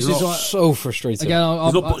 Which is so frustrating. Again,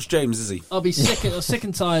 he's not Butch James, is he? I'll be sick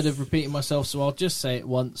and tired of repeating myself, so I'll just say it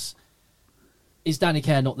once. Is Danny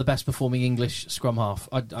Kerr not the best performing English scrum half?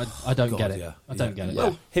 I don't get it. Yeah. I don't get it.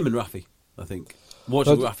 Well, him and Rafi, I think.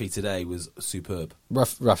 Watching Rafi today was superb.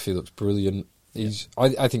 Rafi looks brilliant.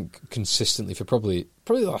 I think consistently for probably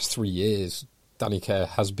the last 3 years, Danny Kerr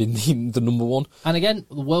has been the number one. And again,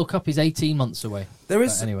 the World Cup is 18 months away. There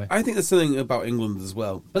is. Anyway. I think there's something about England as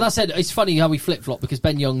well. But that said, it's funny how we flip-flop because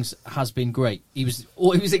Ben Youngs has been great. He was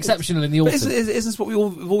exceptional in the autumn. Isn't this what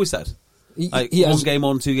we've always said? One game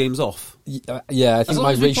on, 2 games off. Yeah, I think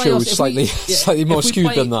my ratio is slightly more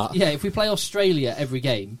skewed than that. Yeah, if we play Australia every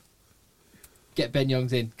game, get Ben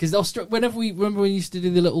Youngs in. Because remember we used to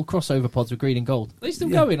do the little crossover pods with green and gold? Are they still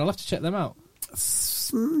going? I'll have to check them out.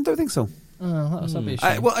 Don't think so. Oh, that'd be a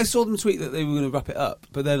shame. I saw them tweet that they were going to wrap it up,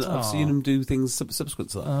 but then I've seen them do things subsequent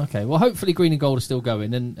to that. Okay, well, hopefully Green and Gold are still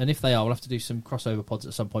going, and if they are, we'll have to do some crossover pods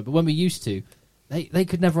at some point. But when we used to, they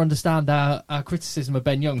could never understand our criticism of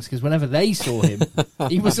Ben Youngs, because whenever they saw him,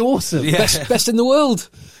 he was awesome. Yeah. Best in the world.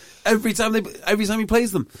 Every time he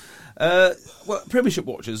plays them. Well, Premiership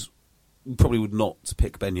watchers probably would not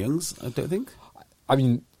pick Ben Youngs, I don't think. I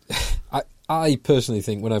mean, I personally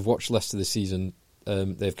think when I've watched Leicester this season,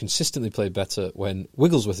 they've consistently played better when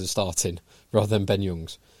Wigglesworth is starting rather than Ben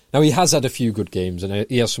Youngs. Now, he has had a few good games and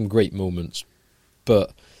he has some great moments,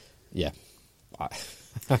 but yeah,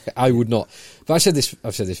 I would not. But I've said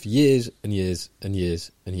this for years and years and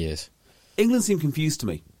years and years. England seem confused to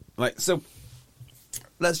me. So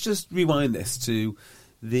let's just rewind this to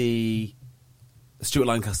the Stuart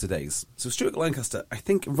Lancaster days. So Stuart Lancaster, I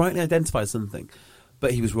think, rightly identified something,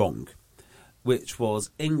 but he was wrong, which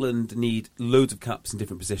was England need loads of caps in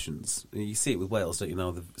different positions. You see it with Wales, don't you?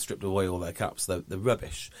 Now they've stripped away all their caps; they're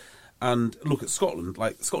rubbish. And look at Scotland.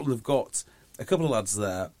 Scotland have got a couple of lads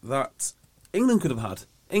there that England could have had.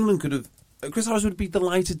 England could have. Chris Harris would be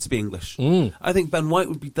delighted to be English. I think Ben White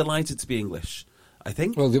would be delighted to be English. I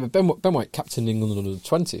think. Well, Ben White captained England under the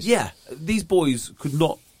 20s. Yeah, these boys could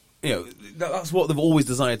not. That's what they've always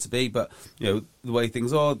desired to be. But the way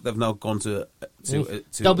things are, they've now gone to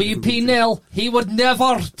WP Nil. He would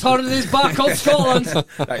never turn his back on Scotland.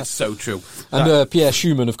 That's so true. And Pierre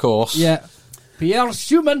Schumann, of course. Yeah. Pierre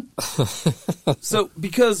Schumann. So,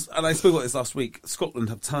 because, and I spoke about this last week, Scotland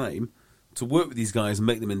have time to work with these guys and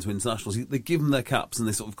make them into internationals. They give them their caps and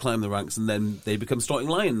they sort of climb the ranks, and then they become starting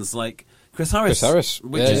lions like Chris Harris.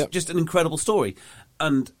 Which is just an incredible story.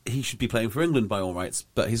 And he should be playing for England by all rights,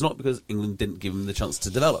 but he's not, because England didn't give him the chance to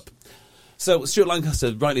develop. So Stuart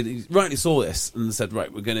Lancaster rightly saw this and said,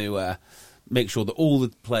 right, we're going to make sure that all the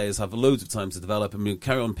players have loads of time to develop, and we're going to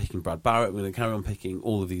carry on picking Brad Barrett, we're going to carry on picking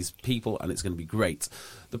all of these people, and it's going to be great.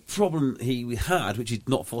 The problem he had, which he did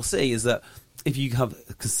not foresee, is that if you have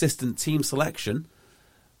a consistent team selection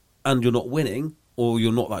and you're not winning, or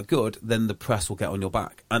you're not that good, then the press will get on your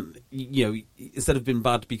back. And, instead of being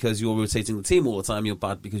bad because you're rotating the team all the time, you're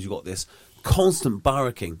bad because you've got this constant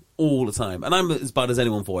barracking all the time. And I'm as bad as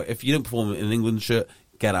anyone for it. If you don't perform in an England shirt,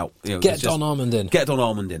 get out. Get Don Armand in. Get Don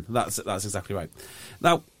Armand in. That's exactly right.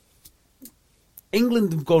 Now,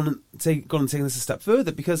 England have gone and taken this a step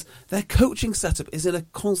further, because their coaching setup is in a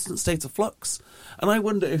constant state of flux. And I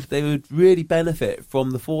wonder if they would really benefit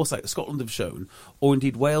from the foresight Scotland have shown, or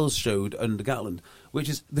indeed Wales showed under Gatland, which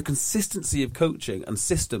is the consistency of coaching and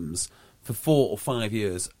systems for 4 or 5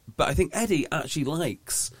 years. But I think Eddie actually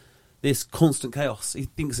likes this constant chaos. He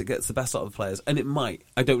thinks it gets the best out of the players, and it might.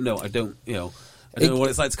 I don't know. I don't know what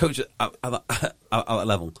it's like to coach at that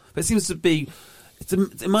level. But it seems to be...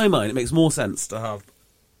 in my mind, it makes more sense to have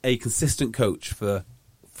a consistent coach for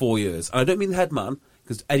 4 years. And I don't mean the head man,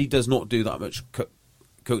 because Eddie does not do that much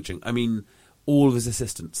coaching. I mean all of his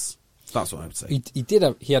assistants. That's what I would say.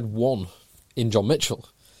 He had one in John Mitchell.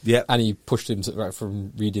 Yeah. And he pushed him right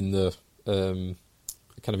from reading the kind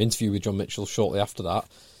of interview with John Mitchell shortly after that.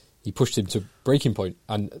 He pushed him to breaking point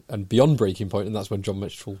and beyond breaking point, and that's when John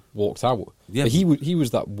Mitchell walked out. Yeah. But he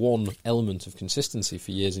was that one element of consistency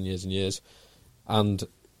for years and years and years. And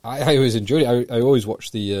I always enjoyed it. I always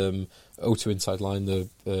watch the O2 Inside Line, the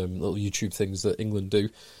little YouTube things that England do.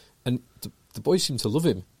 And the boys seem to love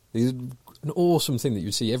him. He's an awesome thing that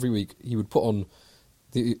you'd see every week. He would put on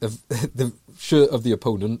the shirt of the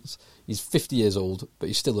opponent. He's 50 years old, but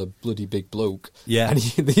he's still a bloody big bloke. Yeah. And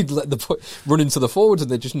he'd let run into the forwards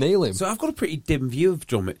and they'd just nail him. So I've got a pretty dim view of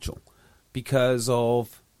John Mitchell because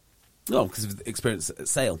of the experience at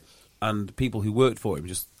Sale, and people who worked for him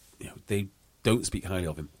they don't speak highly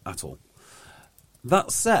of him at all.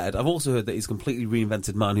 That said, I've also heard that he's a completely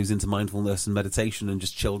reinvented man who's into mindfulness and meditation and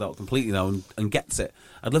just chilled out completely now and gets it.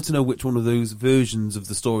 I'd love to know which one of those versions of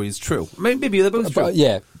the story is true. Maybe they're both true.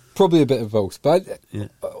 Yeah, probably a bit of both. But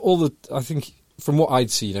I think from what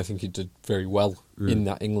I'd seen, I think he did very well in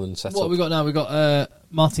that England setup. What have we got now? We've got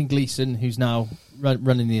Martin Gleeson, who's now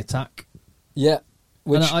running the attack. Yeah,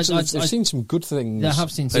 which I've seen some good things. Yeah, I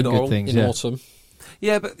have seen some good things in autumn.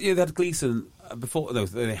 Yeah, but they had Gleeson before. No,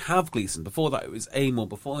 they have Gleeson. Before that, it was Amor.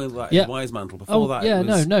 Before that, it was Wisemantle. Before that, it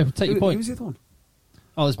was... no. Take your point. Who was the other one?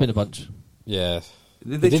 Oh, there's been a bunch. Yeah,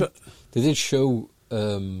 they did show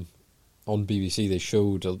on BBC. They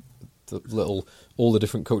showed all the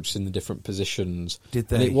different coaches in the different positions. Did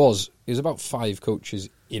they? And it was about 5 coaches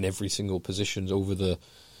in every single positions over the.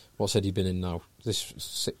 What's Eddie been in now? This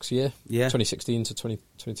 6 year? Yeah, 2016 to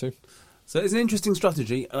 2022. So it's an interesting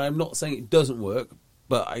strategy, and I'm not saying it doesn't work,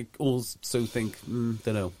 but I also think, don't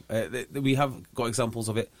know. We have got examples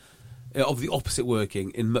of it of the opposite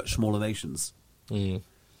working in much smaller nations. I'm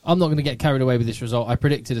not going to get carried away with this result. I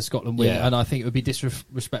predicted a Scotland win, Yeah. and I think it would be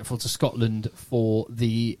disrespectful to Scotland for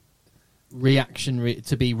the reactionary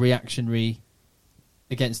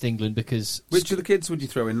against England, because Which of the kids would you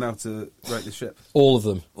throw in now to right the ship? All of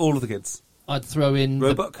them. All of the kids. I'd throw in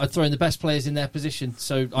Roebuck? I'd throw in the best players in their position.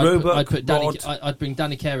 So Roebuck, I'd put Danny. Rod. I'd bring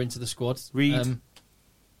Danny Kerr into the squad. Reed.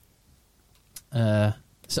 It's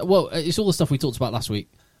all the stuff we talked about last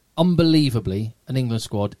week. Unbelievably, an England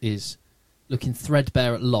squad is looking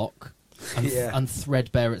threadbare at lock and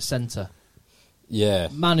threadbare at centre. Yeah.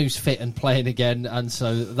 Manu's fit and playing again, and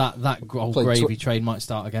so that old Played gravy train might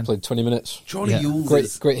start again. Played 20 minutes. Charlie Yeah.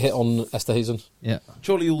 Ewells. Great hit on Esterhazen. Yeah.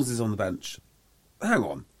 Charlie Ewells is on the bench. Hang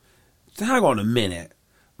on a minute.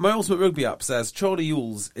 My Ultimate Rugby app says Charlie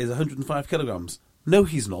Ewells is 105 kilograms. No,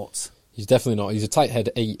 he's not. He's definitely not. He's a tight head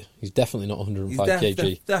 8. He's definitely not 105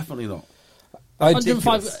 kg. Definitely not.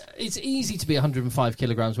 105. It's easy to be 105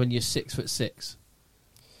 kilograms when you're 6'6".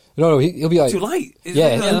 No, he'll be like Too light.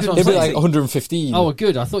 Yeah, that's what he'll be I'm like saying. 115. Oh,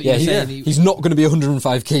 good. I thought you Yeah, were saying he's not going to be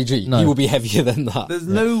 105 kg. No. He will be heavier than that. There's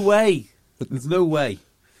no way. There's no way.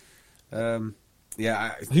 I don't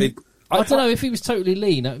know if he was totally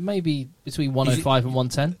lean. Maybe between 105 and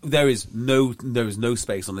 110. There is no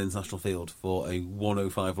space on the international field for a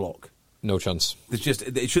 105 lock. No chance. There's just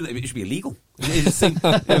it should be illegal. It's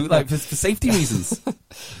for safety reasons.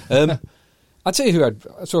 I'd say who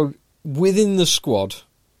so within the squad,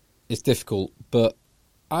 it's difficult, but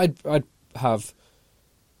I'd have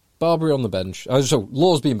Barbary on the bench. So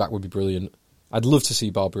Laws being back would be brilliant. I'd love to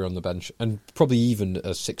see Barbary on the bench, and probably even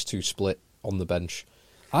a 6-2 split on the bench.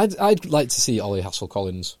 I'd like to see Ollie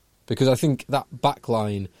Hassel-Collins, because I think that back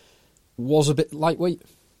line was a bit lightweight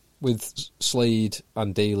with Slade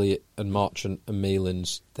and Daly and Marchant and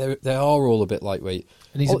Malins. They are all a bit lightweight.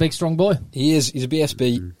 And he's a big, strong boy. He is. He's a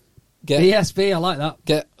BSB. BSB, I like that.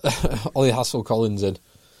 Get Ollie Hassel-Collins in.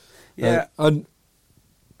 Yeah. And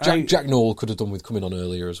Jack Noel could have done with coming on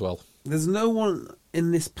earlier as well. There's no one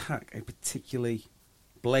in this pack I particularly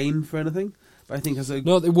blame for anything, but I think as a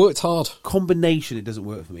No, they worked hard. combination, it doesn't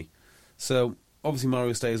work for me. So obviously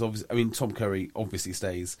Mario stays. Tom Curry obviously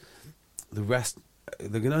stays. The rest,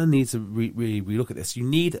 they're going to need to really relook at this. You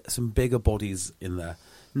need some bigger bodies in there.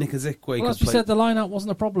 Nick Ezekwe. Well, as we said, the line-out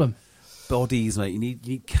wasn't a problem. Bodies, mate. You need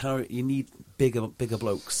bigger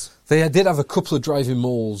blokes. They did have a couple of driving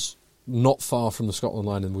mauls not far from the Scotland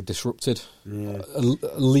line and were disrupted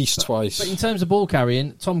at least twice. But in terms of ball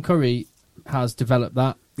carrying, Tom Curry has developed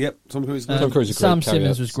that. Yep, Tom Curry's good. Tom Curry's a great Sam carrier.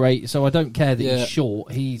 Simmons was great, so I don't care that Yeah. he's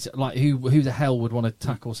short. He's like, who the hell would want to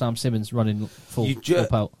tackle Sam Simmons running full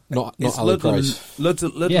pelt? Not It's Ali Ludlam, Price.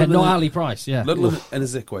 Yeah, not Ali Price. Yeah, Ludlam and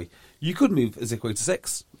Ezekwe. You could move Ezekwe to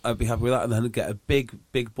 6. I'd be happy with that, and then get a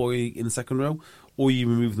big boy in the second row, or you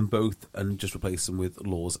remove them both and just replace them with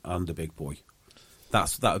Laws and a big boy.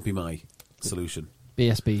 That would be my solution.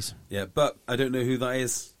 BSBs. Yeah, but I don't know who that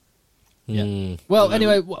is. Yeah. Well,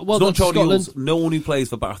 anyway, well It's done not to Charlie Scotland. Ewells. No one who plays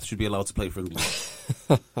for Bath should be allowed to play for England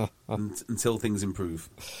until things improve.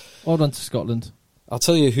 Well done to Scotland. I'll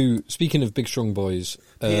tell you who, speaking of big strong boys...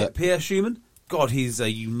 Pierre Schumann? God, he's a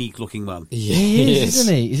unique-looking man. He is,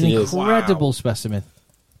 isn't he? He's an is. incredible Wow. specimen.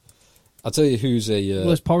 I'll tell you who's a... All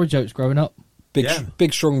those porridge oats growing up.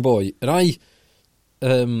 Big strong boy. And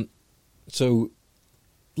I'm sure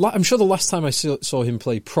the last time I saw him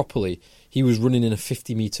play properly, he was running in a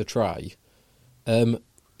 50-metre try.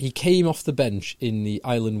 He came off the bench in the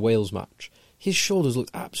Ireland-Wales match. His shoulders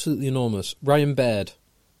looked absolutely enormous. Ryan Baird,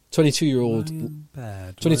 22-year-old.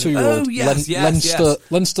 22-year-old. Oh, yes.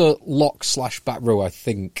 Leinster lock / back row, I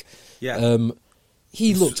think. Yeah.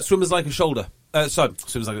 He looked... Swimmers like a shoulder.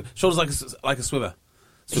 Shoulders like a swimmer.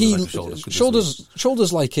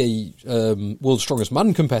 Shoulders like a world's strongest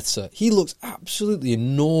man competitor. He looked absolutely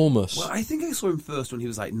enormous. Well, I think I saw him first when he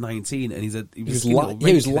was like 19, and he was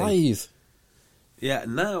lithe. Yeah,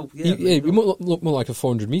 now He looked more like a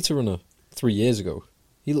 400-metre runner 3 years ago.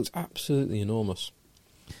 He looked absolutely enormous.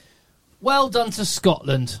 Well done to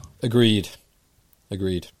Scotland. Agreed.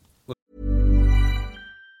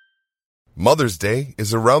 Mother's Day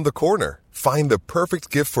is around the corner. Find the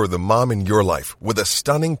perfect gift for the mom in your life with a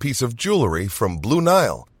stunning piece of jewelry from Blue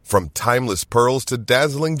Nile. From timeless pearls to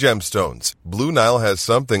dazzling gemstones, Blue Nile has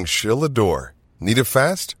something she'll adore. Need it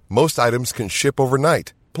fast? Most items can ship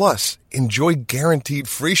overnight. Plus, enjoy guaranteed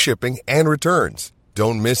free shipping and returns.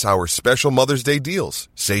 Don't miss our special Mother's Day deals.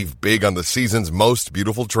 Save big on the season's most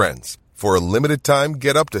beautiful trends. For a limited time,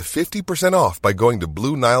 get up to 50% off by going to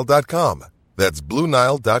BlueNile.com. That's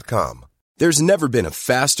BlueNile.com. There's never been a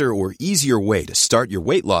faster or easier way to start your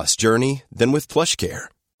weight loss journey than with PlushCare.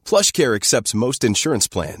 PlushCare accepts most insurance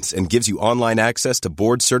plans and gives you online access to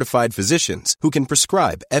board-certified physicians who can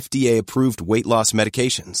prescribe FDA-approved weight loss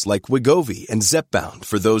medications like Wegovy and Zepbound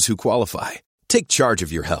for those who qualify. Take charge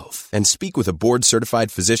of your health and speak with a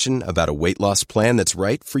board-certified physician about a weight loss plan that's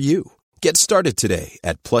right for you. Get started today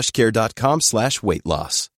at plushcare.com/weight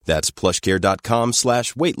loss. That's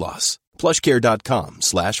plushcare.com/weight loss.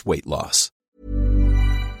 plushcare.com/weight loss.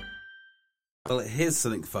 Well, here's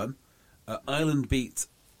something fun. Ireland beat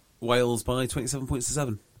Wales by 27 points to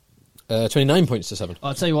 7. 29 points to 7.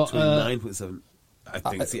 I'll tell you what. 29.7. I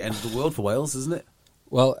think it's the end of the world for Wales, isn't it?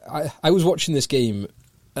 Well, I was watching this game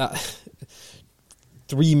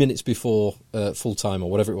 3 minutes before full time,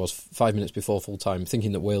 or whatever it was, 5 minutes before full time,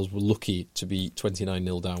 thinking that Wales were lucky to be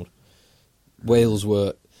 29-0 down. Wales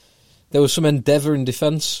were. There was some endeavour in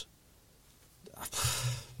defence.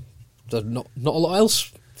 Not a lot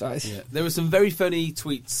else. Yeah. There were some very funny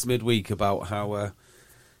tweets midweek about how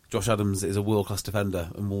Josh Adams is a world-class defender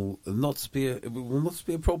and will not be a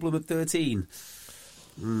problem at 13.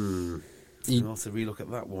 I'll have to relook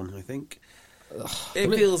at that one, I think.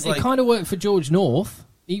 It feels like it kind of worked for George North.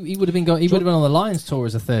 He would have been on the Lions tour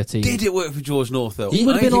as a 13. Did it work for George North though? He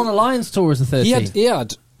would have been on a Lions tour as a 13. He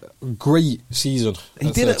had a great season.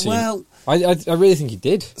 He did 13. It well. I really think he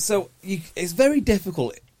did. So it's very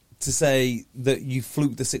difficult to say that you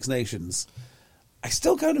fluked the Six Nations. I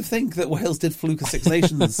still kind of think that Wales did fluke a Six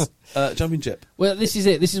Nations championship. Well, this is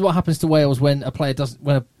it. This is what happens to Wales when a player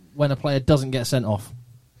doesn't get sent off.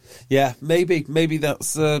 Yeah, maybe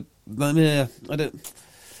that's. I don't.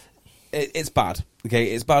 It's bad.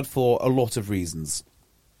 Okay, it's bad for a lot of reasons.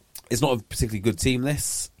 It's not a particularly good team.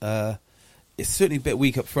 This it's certainly a bit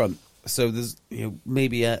weak up front. So there's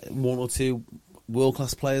maybe one or two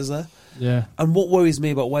world-class players there. Yeah. And what worries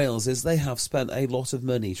me about Wales is they have spent a lot of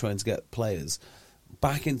money trying to get players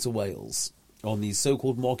back into Wales on these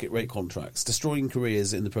so-called market rate contracts, destroying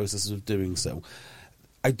careers in the process of doing so.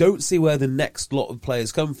 I don't see where the next lot of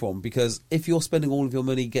players come from, because if you're spending all of your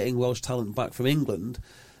money getting Welsh talent back from England,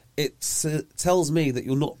 it tells me that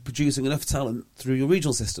you're not producing enough talent through your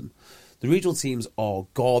regional system. The regional teams are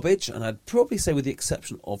garbage, and I'd probably say with the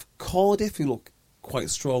exception of Cardiff, who look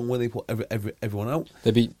quite strong when they put everyone out.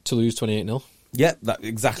 They beat Toulouse 28-0. Yeah, that's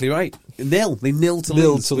exactly right. They nil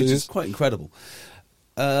Toulouse, which is quite incredible.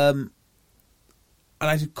 And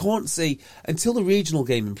I can't see, until the regional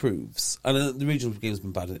game improves, and the regional game has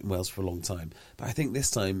been bad in Wales for a long time, but I think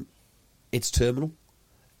this time it's terminal.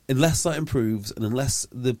 Unless that improves, and unless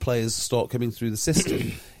the players start coming through the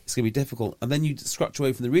system, it's going to be difficult. And then you scratch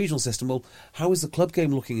away from the regional system. Well, how is the club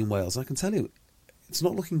game looking in Wales? I can tell you, it's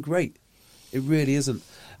not looking great. It really isn't.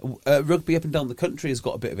 Rugby up and down the country has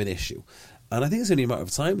got a bit of an issue. And I think it's only a matter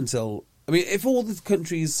of time until... I mean, if all the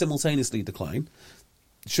countries simultaneously decline,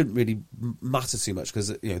 it shouldn't really matter too much, because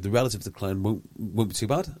the relative decline won't be too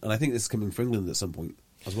bad. And I think this is coming for England at some point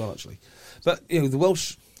as well, actually. But, the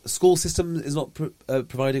Welsh school system is not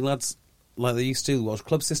providing lads like they used to. The Welsh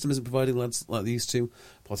club system isn't providing lads like they used to.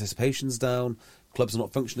 Participation's down. Clubs are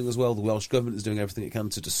not functioning as well. The Welsh government is doing everything it can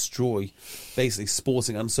to destroy basically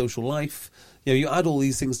sporting and social life. You add all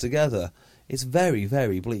these things together, it's very,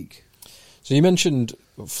 very bleak. So you mentioned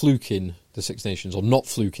fluking the Six Nations, or not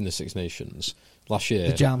fluking the Six Nations last year.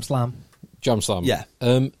 The Jam Slam. Yeah.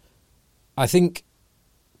 I think,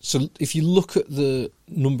 so if you look at the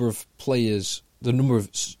number of players, the number of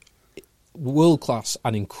world-class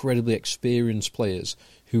and incredibly experienced players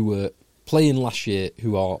who were playing last year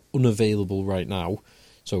who are unavailable right now,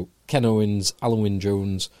 so Ken Owens, Alan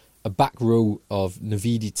Wynne-Jones, a back row of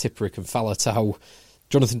Navidi, Tipperick and Falatau,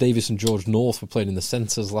 Jonathan Davis and George North were playing in the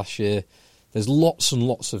centres last year. There's lots and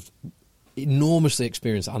lots of enormously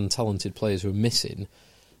experienced and talented players who are missing,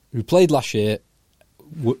 who played last year,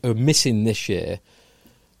 are missing this year.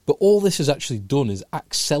 But all this has actually done is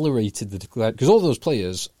accelerated the decline, because all those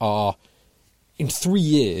players are, in 3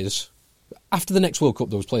 years, after the next World Cup,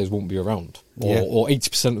 those players won't be around, or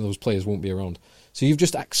 80% of those players won't be around. So you've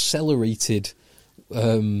just accelerated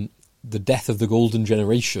the death of the golden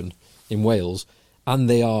generation in Wales, and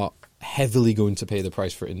they are heavily going to pay the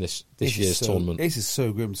price for it in this year's tournament. This is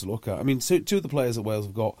so grim to look at. I mean, two of the players that Wales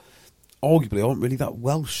have got arguably aren't really that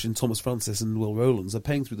Welsh, in Thomas Francis and Will Rowlands. They're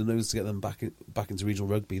paying through the nose to get them back into regional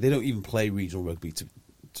rugby. They don't even play regional rugby, to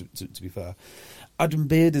be fair. Adam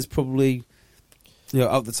Beard is probably... out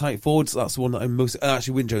of the tight forwards, that's the one that I'm most...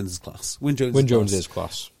 Actually, Wynne-Jones is class. Wynne-Jones is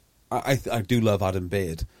class. I do love Adam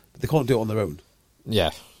Beard, but they can't do it on their own.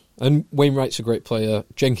 Yeah. And Wainwright's a great player.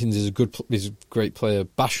 Jenkins is a great player.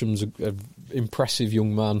 Basham's an impressive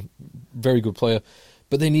young man. Very good player.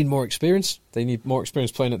 But they need more experience. They need more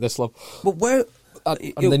experience playing at this level. But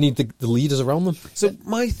and they need the leaders around them. So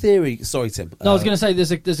my theory... Sorry, Tim. No, I was going to say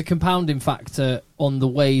there's a compounding factor on the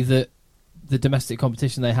way that the domestic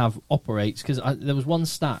competition they have operates, because there was one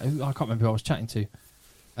stat, I can't remember who I was chatting to,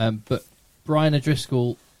 but Brian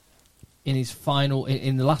O'Driscoll, in his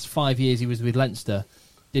in the last 5 years he was with Leinster,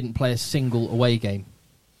 didn't play a single away game.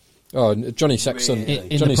 Oh, Johnny Sexton.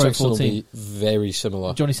 In Johnny the Pro Sexton will 14. be very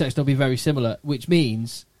similar. Johnny Sexton will be very similar, which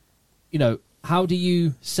means, how do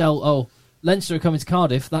you sell? Oh, Leinster are coming to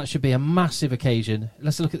Cardiff. That should be a massive occasion.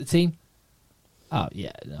 Let's look at the team. Oh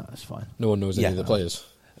yeah, no, that's fine. No one knows any of the players.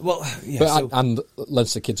 Well, yeah. And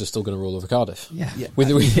Leinster kids are still going to roll over Cardiff. Yeah. With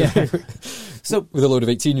a load of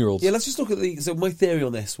 18-year-olds. Yeah, let's just look at So my theory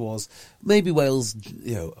on this was maybe Wales,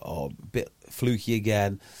 are a bit fluky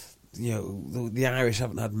again. The Irish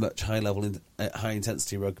haven't had much high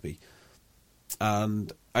intensity rugby,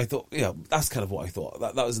 and I thought, that's kind of what I thought.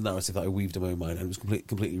 That was a narrative that I weaved in my own mind, and it was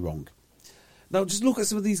completely wrong. Now, just look at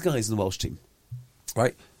some of these guys in the Welsh team,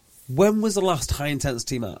 right? When was the last high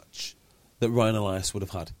intensity match that Ryan Elias would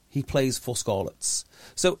have had? He plays for Scarlets.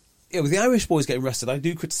 So, with the Irish boys getting rested, I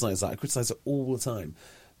do criticise that. I criticise it all the time.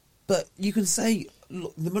 But you can say,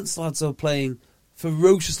 look, the Munster lads are playing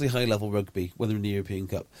ferociously high-level rugby when they're in the European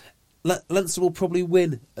Cup. Leinster will probably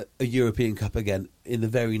win a European Cup again in the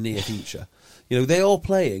very near future. They are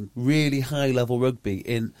playing really high-level rugby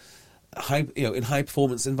in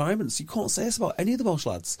high-performance environments. You can't say this about any of the Welsh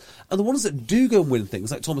lads. And the ones that do go and win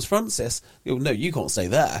things, like Thomas Francis, no, you can't stay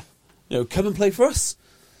there. Come and play for us.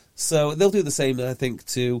 So they'll do the same, I think,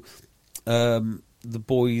 to the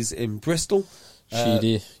boys in Bristol.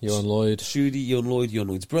 Sheedy, Johan Lloyd. Johan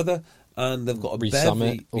Lloyd's brother. And they've got a Rhys bevy.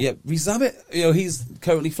 Zammit. Yeah, Rhys Zammit. He's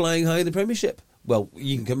currently flying high in the Premiership. Well,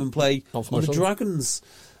 you can come and play on the Dragons.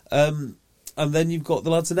 And then you've got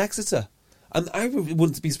the lads in Exeter. And I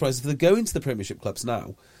wouldn't be surprised if they're going to the Premiership clubs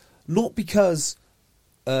now. Not because...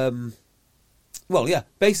 basically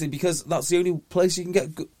because that's the only place you can get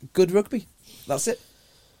good rugby. That's it.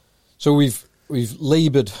 So we've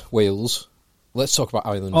laboured Wales. Let's talk about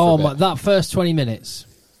Ireland. Oh for a bit. that first 20 minutes,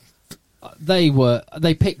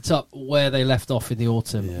 they picked up where they left off in the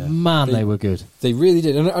autumn. Yeah. They were good. They really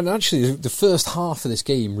did. And actually, the first half of this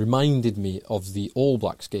game reminded me of the All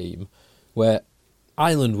Blacks game, where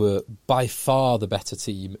Ireland were by far the better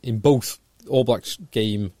team in both All Blacks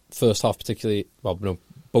game, first half particularly,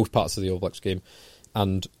 both parts of the All Blacks game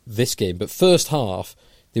and this game. But first half,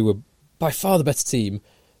 they were by far the better team,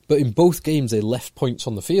 but in both games they left points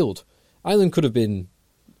on the field. Ireland could have been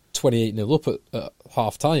 28-0 up at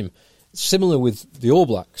half-time. Similar with the All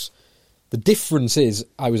Blacks. The difference is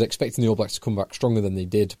I was expecting the All Blacks to come back stronger than they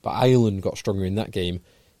did, but Ireland got stronger in that game.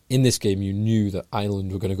 In this game, you knew that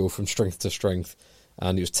Ireland were going to go from strength to strength,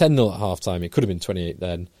 and it was 10-0 at half-time. It could have been 28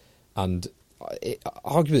 then, and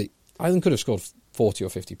arguably, Ireland could have scored 40 or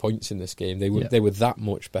 50 points in this game. They were that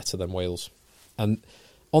much better than Wales. And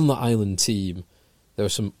on the Ireland team, there were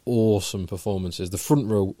some awesome performances. The front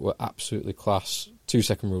row were absolutely class. 2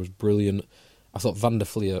 second rows, brilliant. I thought Van der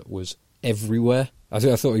Fleer was everywhere. I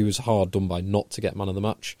thought he was hard done by not to get man of the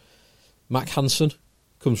match. Mac Hansen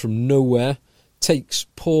comes from nowhere, takes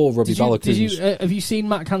poor Robbie Balogun. Have you seen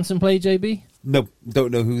Mac Hansen play, JB? No,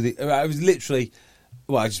 don't know who I was literally...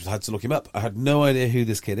 Well, I just had to look him up. I had no idea who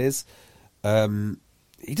this kid is.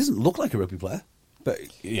 He doesn't look like a rugby player, but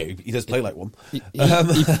he does play like one.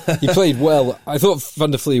 He played well. I thought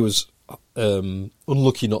Van der Fleer was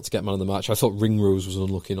unlucky not to get man of the match. I thought Ringrose was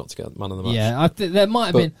unlucky not to get man of the match. Yeah, there might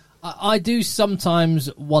have been. I do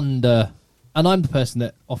sometimes wonder, and I'm the person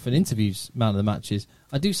that often interviews man of the matches,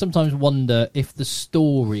 I do sometimes wonder if the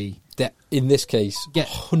story... In this case,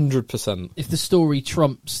 100%. If the story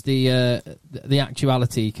trumps the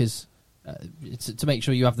actuality, because to make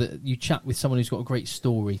sure you chat with someone who's got a great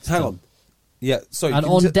story. Hang on. Yeah, sorry. And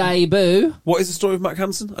on debut... What is the story of Mac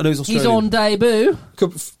Hansen? I know he's Australian. He's on debut. A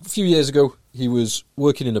few years ago, he was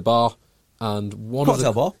working in a bar, and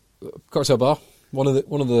Cocktail bar. One of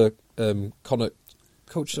the Connacht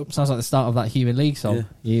coaches. Sounds like the start of that Human League song. Yeah.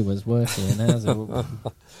 He was working as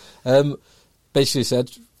a... Basically said,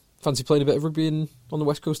 fancy playing a bit of rugby on the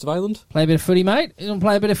west coast of Ireland? Play a bit of footy, mate. You want to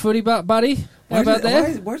play a bit of footy, buddy? Why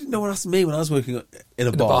didn't no one ask me when I was working in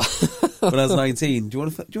a bar when I was 19? Do you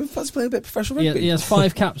want to fancy playing a bit of professional rugby? He has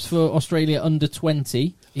 5 caps for Australia under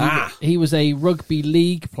 20. He was a rugby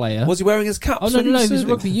league player. Was he wearing his caps? Oh no, he was a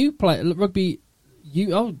rugby U player.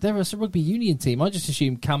 There was a rugby union team. I just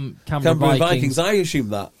assumed Canberra Vikings. I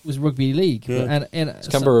assumed that was rugby league. Yeah.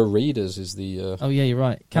 Canberra Raiders is the. Oh yeah, you're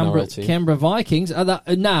right. Canberra Vikings.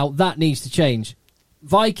 Now that needs to change.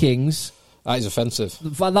 Vikings. That is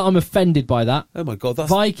offensive. I'm offended by that. Oh my god,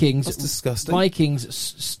 Vikings. That's disgusting.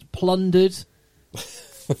 Vikings plundered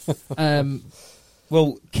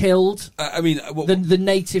Well, killed I mean, the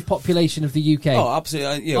native population of the UK. Oh,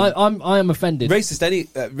 absolutely. I am offended.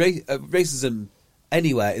 Racism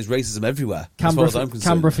anywhere is racism everywhere. As far as I'm concerned.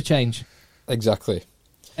 Canberra for change. Exactly.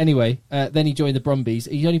 Anyway, then he joined the Brumbies.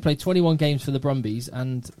 He only played 21 games for the Brumbies,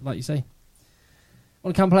 and like you say,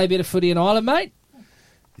 want to come play a bit of footy in Ireland, mate?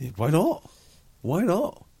 Yeah, why not? Why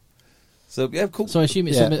not? So yeah, cool. So I assume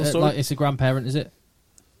it's like it's a grandparent, is it?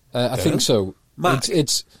 I think so. Mac.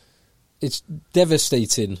 It's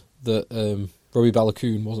devastating that Robbie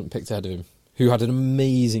Balogun wasn't picked ahead of him, who had an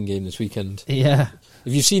amazing game this weekend. Yeah.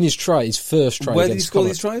 If you've seen his first try Where did he against score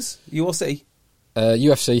Connacht, these tries? UFC?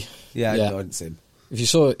 UFC. Yeah, no, I didn't see him. If you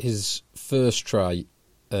saw his first try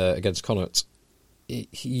against Connacht,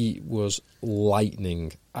 he was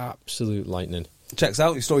lightning, absolute lightning. Checks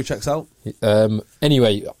out, your story checks out.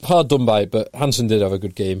 Anyway, hard done by, but Hansen did have a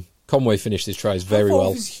good game. Conway finished his tries very How far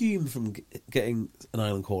well. was Hume from getting an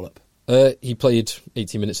Ireland call-up? He played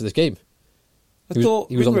 18 minutes of this game. I thought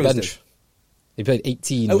he was on the Ringrose bench. did. He played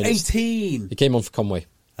 18 Oh, minutes. 18! He came on for Conway.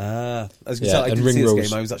 I was going to Yeah, say, I and didn't see this Ringrose.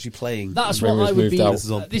 game, I was actually playing. That's Ringrose what I would moved be.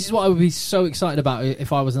 out. This is what I would be so excited about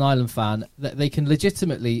if I was an Ireland fan. That they can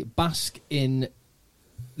legitimately bask in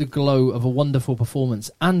the glow of a wonderful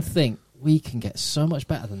performance and think we can get so much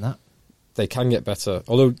better than that. They can get better.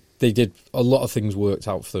 Although they did, a lot of things worked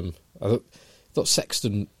out for them. I thought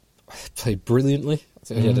Sexton played brilliantly. I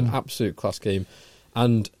think he had an absolute class game.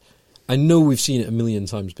 And I know we've seen it a million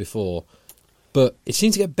times before, but it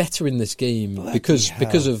seemed to get better in this game because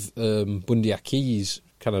of Bundy Aki's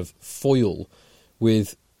kind of foil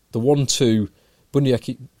with the 1-2. Bundy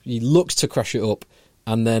Aki, he looks to crash it up,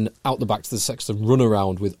 and then out the back to the Sexton run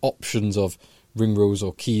around with options of Ringrose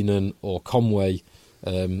or Keenan or Conway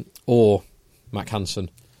or Mac Hansen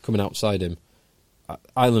coming outside him.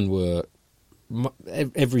 Ireland were...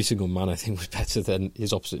 Every single man, I think, was better than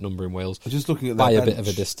his opposite number in Wales. I'm just looking at that by a bench. bit of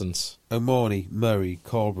a distance. O'Mahony, Murray,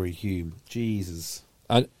 Carberry, Hume. Jesus.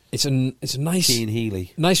 And it's a nice Keane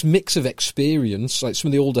Healy. nice mix of experience. Like some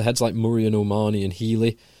of the older heads, like Murray and O'Mahony and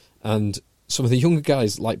Healy, and some of the younger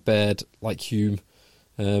guys like Baird, like Hume,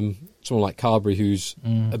 someone like Carberry, who's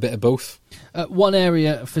a bit of both. One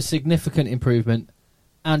area for significant improvement: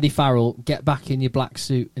 Andy Farrell, get back in your black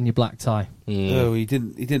suit and your black tie. No, he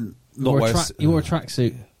didn't. You wore a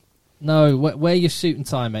tracksuit. No, wear your suit and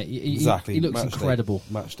tie, mate. Exactly. He looks Match incredible. Day.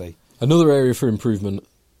 Match day. Another area for improvement.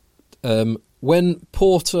 When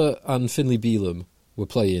Porter and Finlay Bealham were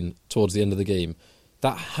playing towards the end of the game,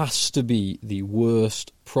 that has to be the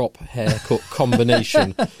worst prop haircut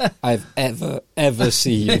combination I've ever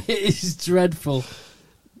seen. It is dreadful.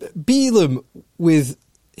 Bealham with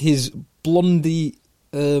his blondie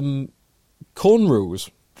cornrows.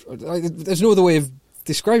 There's no other way of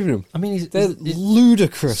describing him. I mean, they're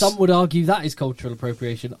ludicrous. Some would argue that is cultural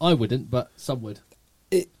appropriation. I wouldn't, but some would.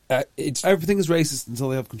 It's Everything is racist until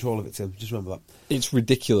they have control of it, Tim. Just remember that. It's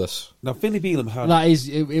ridiculous. Now, Finlay Bealham had... That is,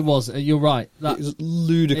 it was. You're right. It was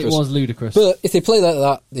ludicrous. It was ludicrous. But if they play like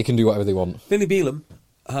that, they can do whatever they want. Finlay Bealham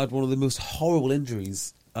had one of the most horrible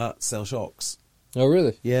injuries at Sale Shocks. Oh,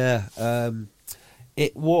 really? Yeah.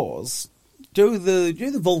 It was... Do you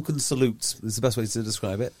know the Vulcan salute is the best way to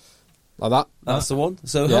describe it? Like that? That's the one.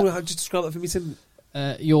 So Yeah. how did you describe that for me, Tim?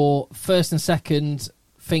 Your first and second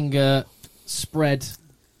finger spread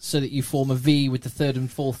so that you form a V with the third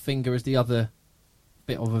and fourth finger as the other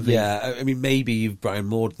bit of a V. Yeah, I mean, maybe you've Brian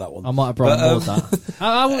Moored that one. I might have Brian Moored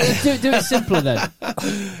that. Do it simpler then.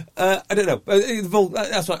 I don't know.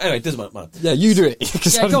 That's right. Anyway, it doesn't matter. Yeah, you do it.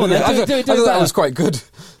 'Cause Yeah, go on then. Do it I thought that better. was quite good.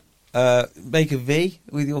 Make a V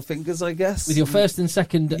with your fingers, I guess. With your first and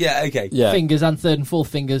second Yeah, okay. Yeah. fingers and third and fourth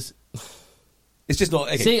fingers. It's just not...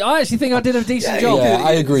 Okay. See, I actually think I did a decent job. Yeah,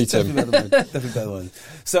 I agree, It's Tim. Definitely better than mine.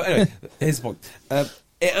 So anyway, here's the point.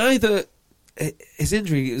 His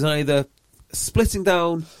injury is either splitting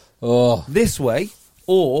down Oh, this way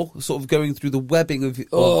or sort of going through the webbing of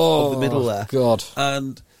the middle there. God.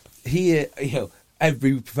 And he,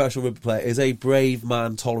 every professional rugby player is a brave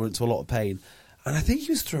man, tolerant to a lot of pain. And I think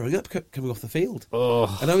he was throwing up coming off the field.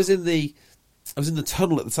 Oh. And I was in the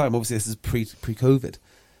tunnel at the time. Obviously, this is pre-COVID,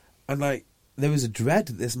 and there was a dread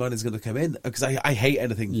that this man is going to come in because I hate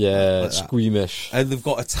anything. Yeah, like that. squeamish. And they've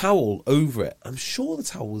got a towel over it. I'm sure the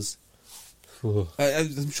towel was. Oh.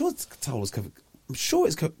 I'm sure the towel was covered. I'm sure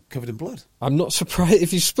it's covered in blood. I'm not surprised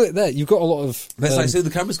if you split there. You've got a lot of. That's like so the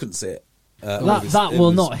cameras couldn't see it. That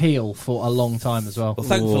will not heal for a long time as well. Well,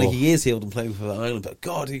 thankfully Oh. he is healed and playing for the Ireland. But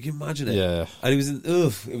God, you can imagine it. Yeah. And he was in.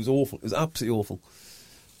 It was awful. It was absolutely awful.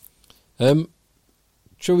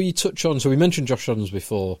 Shall we touch on? So we mentioned Josh Adams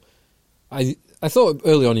before. I thought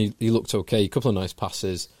early on he looked okay. A couple of nice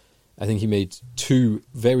passes. I think he made 2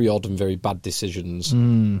 very odd and very bad decisions.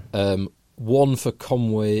 One for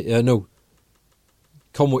Conway's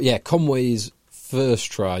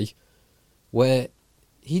first try, where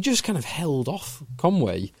he just kind of held off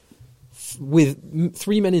Conway with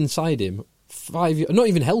 3 men inside him. Not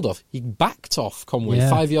even held off. He backed off Conway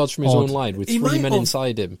 5 yards from his own line with 3 men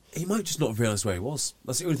inside him. He might just not have realised where he was.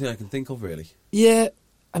 That's the only thing I can think of, really. Yeah,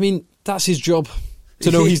 I mean, that's his job. To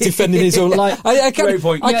know he's defending his own line. Great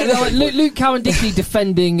point. Luke Cowan-Dickley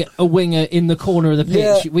defending a winger in the corner of the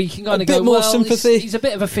pitch. We can kind of go, more sympathy. He's a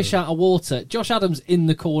bit of a fish out of water. Josh Adams in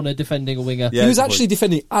the corner defending a winger. Yeah, he was actually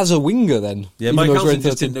defending as a winger then. Yeah, Mike Housen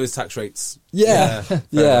just didn't know his tax rates. Yeah.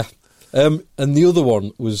 And the other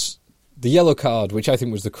one was the yellow card, which I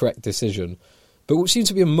think was the correct decision. But what seemed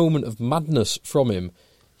to be a moment of madness from him.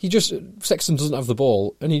 Sexton doesn't have the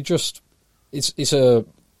ball, and it's a...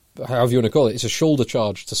 however you want to call it, it's a shoulder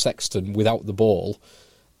charge to Sexton without the ball.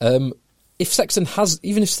 Even if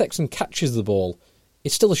Sexton catches the ball,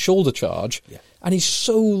 it's still a shoulder charge, and he's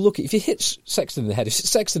so lucky. If he hits Sexton in the head, if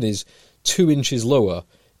Sexton is 2 inches lower,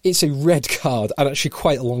 it's a red card and actually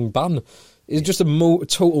quite a long ban. It's just a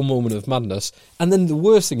total moment of madness. And then the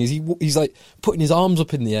worst thing is he's like putting his arms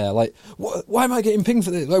up in the air, like, why am I getting pinged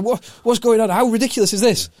for this? Like, what's going on? How ridiculous is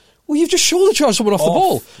this? Well, you've just shoulder charged someone off the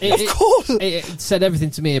ball. Of course. It said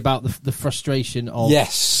everything to me about the frustration of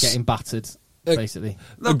getting battered, basically.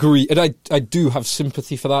 Agree. And I do have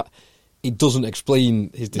sympathy for that. It doesn't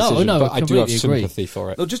explain his decision, but I do have sympathy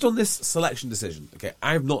for it. No, just on this selection decision, okay,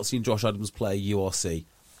 I have not seen Josh Adams play URC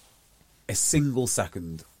a single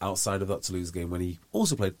second outside of that Toulouse game when he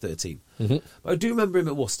also played 13. But I do remember him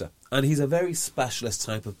at Worcester, and he's a very specialist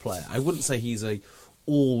type of player. I wouldn't say he's a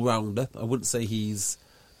all-rounder. I wouldn't say he's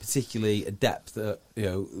particularly adept at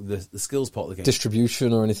the skills part of the game,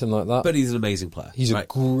 distribution or anything like that. But he's an amazing player. He's a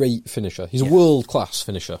great finisher. He's a world-class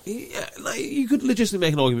finisher. You could legitimately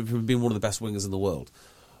make an argument for him being one of the best wingers in the world.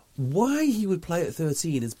 Why he would play at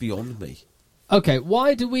 13 is beyond me. Okay,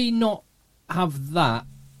 why do we not have that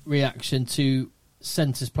reaction to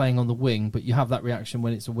centres playing on the wing, but you have that reaction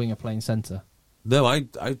when it's a winger playing centre? No,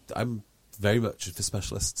 I'm very much for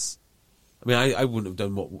specialists. I mean, I wouldn't have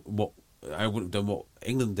done what I wouldn't have done what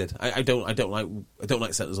England did. I don't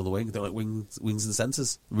like centres on the wing. I don't like wings and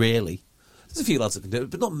centres. Really, there's a few lads that can do it,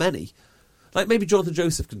 but not many. Like maybe Jonathan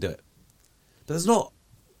Joseph can do it, but there's not.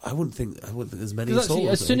 I wouldn't think there's many. Actually,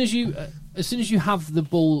 as soon as you have the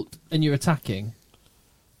ball and you're attacking,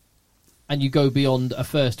 and you go beyond a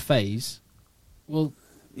first phase,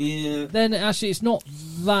 then actually it's not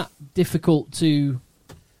that difficult to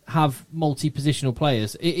have multi-positional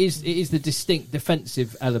players. It is the distinct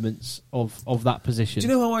defensive elements of that position. Do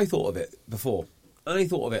you know how I thought of it before? I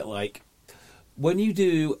thought of it like when you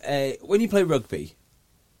play rugby,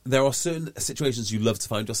 there are certain situations you love to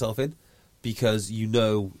find yourself in because you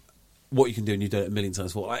know what you can do and you've done it a million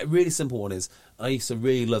times before. Like, a really simple one is I used to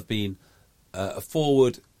really love being a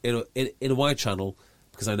forward in a wide channel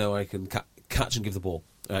because I know I can catch and give the ball.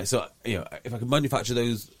 So if I could manufacture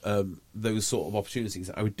those sort of opportunities,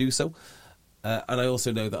 I would do so. And I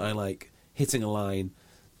also know that I like hitting a line,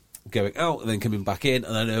 going out and then coming back in,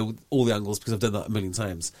 and I know all the angles because I've done that a million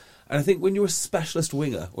times. And I think when you're a specialist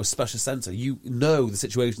winger or a specialist centre, you know the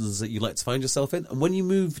situations that you like to find yourself in. And when you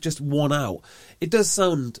move just one out, it does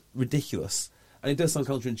sound ridiculous. And it does sound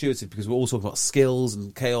counterintuitive because we're all talking about skills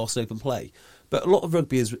and chaos and open play. But a lot of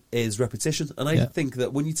rugby is repetition. And I think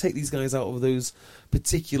that when you take these guys out of those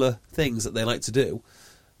particular things that they like to do,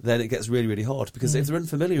 then it gets really, really hard. Because if they're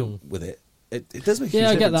unfamiliar with it, it does make a huge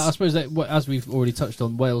difference. I get that. I suppose that, as we've already touched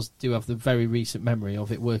on, Wales do have the very recent memory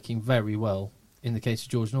of it working very well in the case of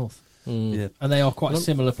George North. And they are quite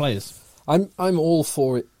similar players. I'm all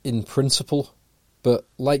for it in principle, but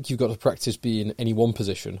like you've got to practice being any one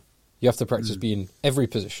position, you have to practice being every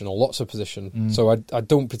position or lots of position. So I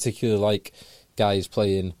don't particularly like guys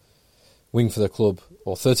playing wing for the club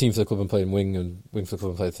or 13 for the club and playing wing, and wing for the club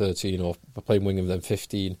and playing 13, or playing wing and then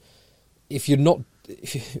 15. If you're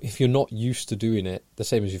not used to doing it, the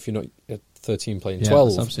same as if you're not 13 playing 12.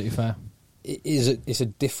 That's absolutely fair. It's a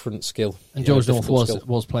different skill. And George North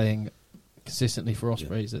was playing consistently for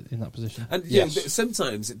Ospreys in that position. And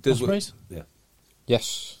sometimes it does Ospreys?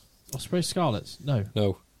 Yes. Ospreys Scarlets?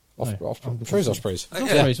 No. Ospreys. Ospreys,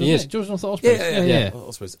 wasn't it? George North Ospreys. Yeah.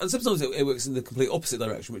 Ospreys. And sometimes it works in the complete opposite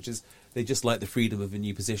direction, which is they just like the freedom of a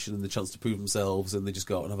new position and the chance to prove themselves, and they just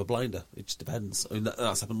go out and have a blinder. It just depends. I mean,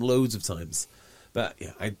 that's happened loads of times. But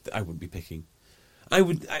yeah, I wouldn't be picking.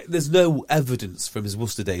 There's no evidence from his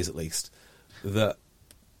Worcester days, at least, that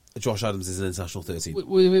Josh Adams is an international 13.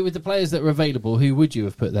 With the players that were available, who would you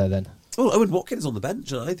have put there then? Well, Owen Watkins on the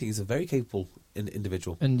bench, and I think he's a very capable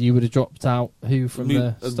individual. And you would have dropped out who from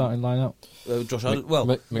the starting lineup? Josh Allen. Well,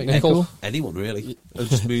 McNichol. anyone really. I'd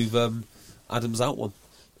just move Adams out one.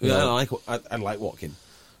 Yeah. I like Watkin.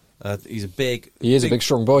 He's a big. He is a big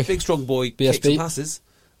strong boy. Big strong boy. BSB. Kicks and passes.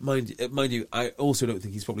 Mind you, I also don't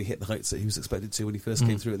think he's probably hit the heights that he was expected to when he first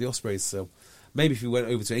came through at the Ospreys. So maybe if he went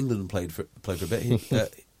over to England and played for a bit,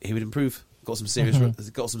 he would improve. Got some serious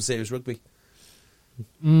rugby.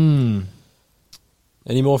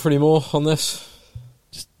 Any more on this?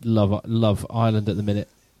 Just love Ireland at the minute,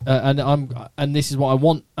 and this is what I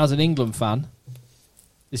want as an England fan.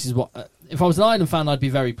 This is what if I was an Ireland fan, I'd be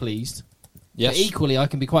very pleased. Yes. But equally, I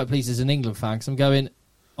can be quite pleased as an England fan because I'm going,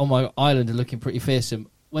 oh my, Ireland are looking pretty fearsome.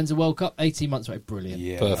 When's the World Cup? 18 months away. Brilliant.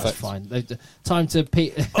 Yeah, perfect. That's fine. Time to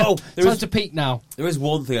peak. To peak now. There is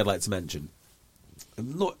one thing I'd like to mention.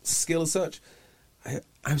 Not skill as such. I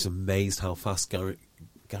was amazed how fast Gary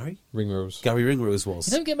Ringrose was.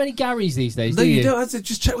 You don't get many Garys these days, No, do you don't. I had to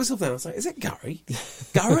just check myself there. I was like, is it Gary?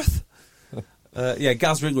 Gareth?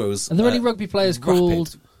 Gaz Ringrose. And there are any rugby players rapid.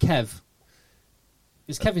 called Kev?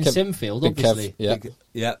 It's Kevin Simfield, Big obviously. Kev,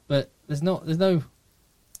 yeah. But there's no. Is there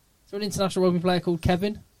an international rugby player called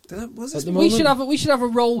Kevin? Was this We should have a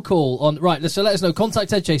roll call on. Right, so let us know.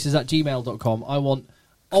 Contact headchasers@gmail.com. I want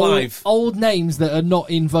old names that are not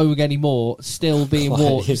in vogue anymore still being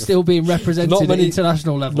still being represented at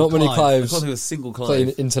international level. Not many Clives. I can't do a single Clive playing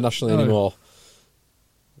internationally anymore.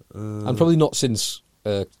 And probably not since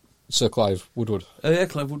Sir Clive Woodward. Yeah,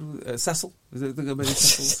 Clive Woodward. Cecil. Is there many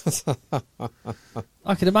Cecils?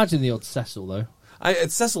 I can imagine the odd Cecil though.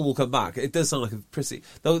 Cecil will come back. It does sound like a pretty.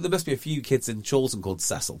 Though there must be a few kids in Chorlton called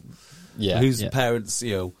Cecil. Yeah. Whose parents,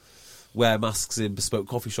 wear masks in bespoke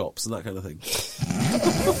coffee shops and that kind of thing.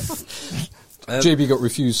 JB got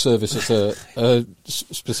refused service at a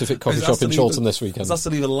specific coffee shop in Chorlton this weekend. That's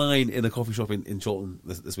to leave a line in a coffee shop in Chorlton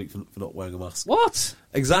this week for not wearing a mask. What?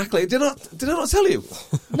 Exactly. Did I not tell you?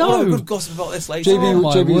 No. We'll have a good gossip about this later. JB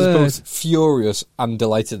was both furious and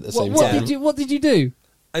delighted at the same time. What did you do?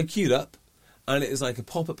 I queued up. And it was like a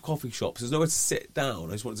pop-up coffee shop. So there's nowhere to sit down.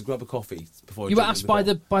 I just wanted to grab a coffee before. You were asked by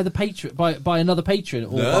the patron, by another patron,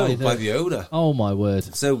 or by the owner. Oh my word!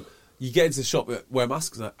 So you get into the shop, wear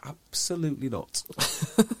masks. And absolutely not.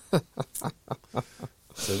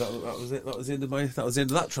 So that was it. That was the end of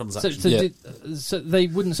that transaction. So they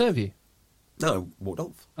wouldn't serve you? No, I walked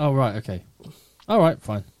off. Oh right, okay. All right,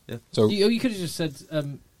 fine. Yeah. So you could have just said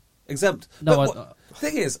exempt. No, the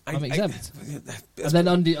thing is, I'm exempt. And then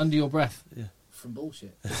under your breath, from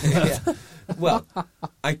bullshit. Yeah. Well,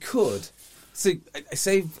 I could. See, I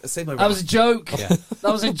saved my wrath. That was a joke. Yeah.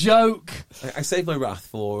 That was a joke. I saved my wrath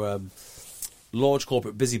for large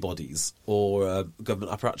corporate busybodies or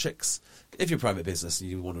government apparatchiks. If you're a private business and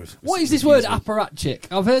you want to... What is this word, apparatchik?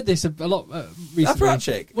 I've heard this a lot recently.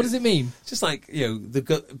 Apparatchik? What does it mean? Just like,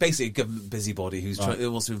 basically a government busybody who's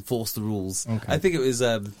wants to enforce the rules. Okay. I think it was...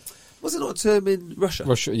 was it not a term in Russia?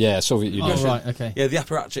 Soviet Union. Oh, right, okay. Yeah, the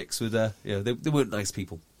apparatchiks were they weren't nice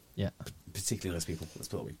people. Yeah. Particularly nice people, let's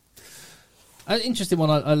put it that way. An interesting one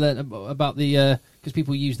I learned about the... Because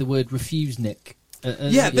people use the word refusenik.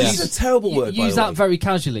 This is a terrible word, Use that very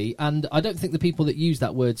casually, and I don't think the people that use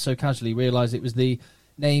that word so casually realise it was the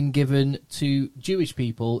name given to Jewish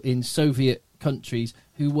people in Soviet countries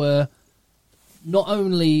who were not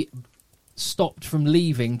only stopped from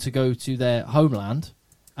leaving to go to their homeland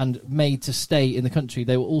and made to stay in the country,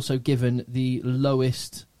 they were also given the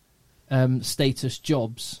lowest status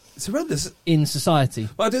jobs. It's horrendous in society.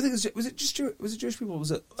 Well, I don't think was it Jewish people? Or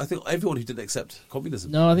was it? I think everyone who didn't accept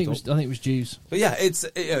communism. No, I think it was Jews. But yeah, it's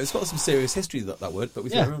got some serious history that word. But we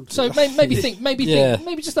throw it around. So maybe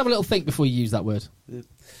just have a little think before you use that word. Yeah.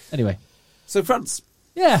 Anyway, so France.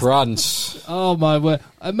 Yeah, France. Oh my word!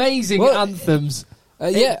 Amazing anthems.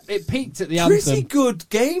 It peaked at the anthem. Pretty good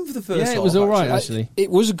game for the first half. Yeah, it was all right actually.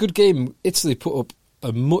 It was a good game. Italy put up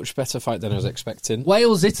a much better fight than I was expecting.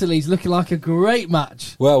 Wales-Italy's looking like a great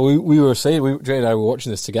match. Well, we were saying, Jay and I were watching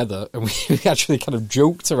this together, and we actually kind of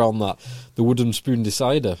joked around that, the wooden spoon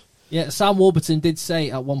decider. Yeah, Sam Warburton did say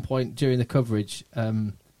at one point during the coverage,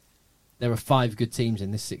 there are 5 good teams in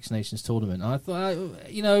this Six Nations tournament. And I thought,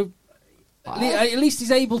 at least he's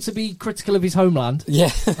able to be critical of his homeland. Yeah.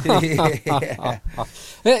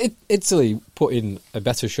 Italy put in a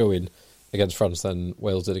better showing against France than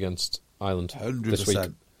Wales did against Ireland 100%. This week.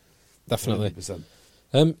 Definitely.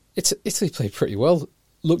 100%. Italy played pretty well.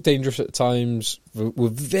 Looked dangerous at times. Were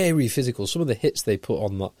very physical. Some of the hits they put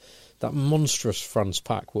on that monstrous France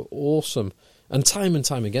pack were awesome. And time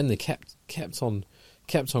again they kept on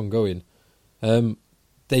going.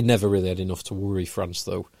 They never really had enough to worry France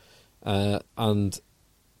though. And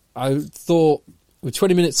I thought with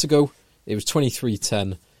 20 minutes to go, It was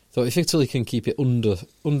 23-10. Thought if Italy can keep it under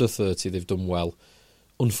 30, they've done well.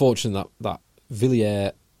 Unfortunately, that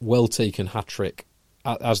Villiers well-taken hat-trick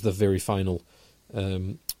as the very final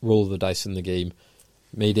roll of the dice in the game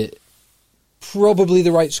made it probably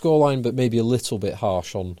the right scoreline, but maybe a little bit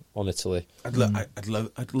harsh on Italy.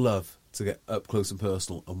 I'd love to get up close and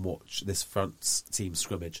personal and watch this France team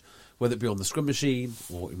scrimmage, whether it be on the scrum machine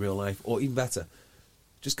or in real life, or even better,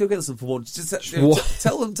 just go get them for one. Just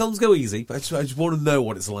tell them to go easy. But I just want to know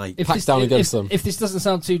what it's like. Pack down against them. If this doesn't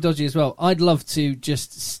sound too dodgy as well, I'd love to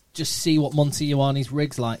just see what Monty Ioane's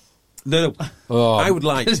rig's like. No. I would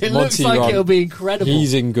like. Because it looks like it'll be incredible.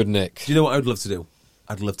 He's in good nick. Do you know what I would love to do?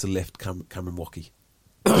 I'd love to lift Cameron Wacky.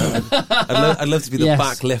 I'd love to be the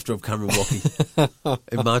back lifter of Cameron Wacky.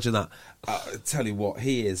 Imagine that. I tell you what,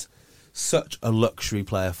 he is such a luxury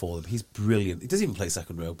player for them. He's brilliant. He doesn't even play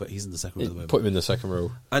second row, but he's in the second row at the moment. Put him in the second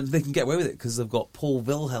row. And they can get away with it because they've got Paul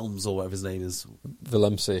Wilhelms, or whatever his name is.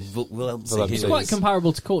 Willemse. He's quite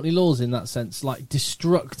comparable to Courtney Laws in that sense. Like,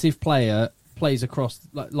 destructive player, plays across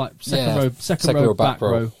like second row, back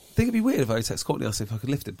row. I think it'd be weird if I text Courtney and asked if I could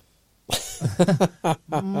lift him.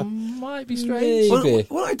 Might be strange.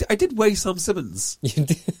 Well, I did weigh Sam Simmons. You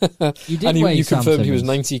did. You did and you Sam confirmed Simmons. he was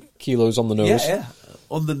 90 kilos on the nose. Yeah,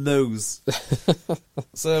 on the nose.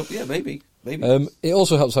 So, yeah, maybe. It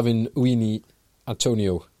also helps having Uini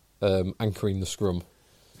Antonio anchoring the scrum.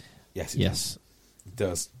 Yes, it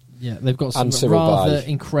does. Yeah, they've got some Cyril rather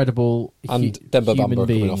Baye. incredible And Demba human Bamba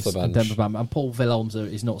beings. coming off the bench. And Demba Bamba. And Paul Wilhelms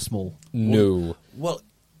is not small. No. Well,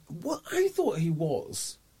 what I thought he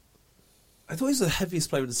was... I thought he was the heaviest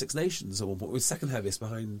player in the Six Nations at one point. He was second heaviest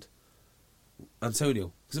behind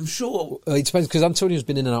Antonio. Because I'm sure... It depends, because Antonio's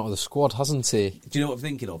been in and out of the squad, hasn't he? Do you know what I'm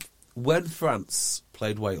thinking of? When France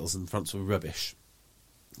played Wales and France were rubbish,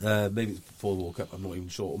 maybe it's before the World Cup, I'm not even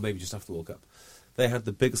sure, or maybe just after the World Cup, they had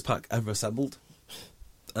the biggest pack ever assembled.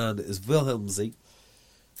 And it was Wilhelmsey,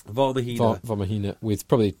 Varmahina, with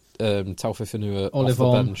probably Taufe Finua off the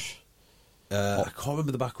Olivon. bench. I can't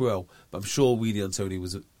remember the back row, but I'm sure Weenie Antonio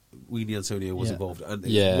was involved. And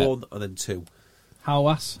it was one and then two.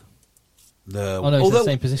 Hawass? No. Oh, no, it's the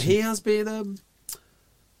same position. He has been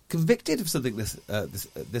convicted of something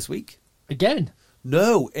this week. Again?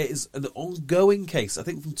 No, it is an ongoing case. I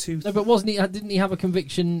think from two... No, but didn't he have a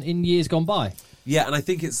conviction in years gone by? Yeah, and I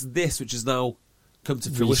think it's this which has now come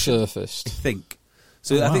to fruition. Resurfaced. I think.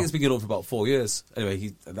 So I think it's been going on for about 4 years.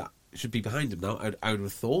 Anyway, that should be behind him now, I would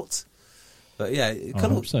have thought. But yeah,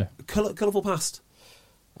 colourful past.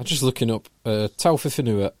 I'm just looking up Taufe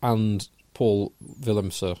Finua and Paul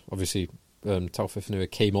Willemse. Obviously, Taufe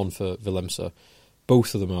Finua came on for Willemse.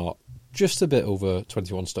 Both of them are just a bit over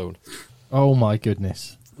 21 stone. Oh my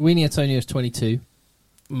goodness. Weenie Antonio is 22.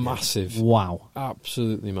 Massive. Wow.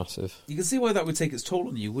 Absolutely massive. You can see why that would take its toll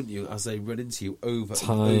on you, wouldn't you, as they run into you over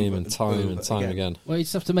Time and time again. Well, you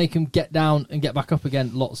just have to make him get down and get back up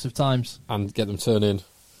again lots of times. And get them turning.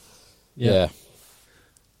 Yeah. Yeah.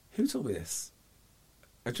 Who told me this?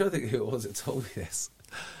 I'm trying to think who it was that told me this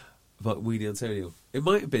about Weenie Antonio. It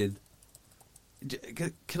might have been...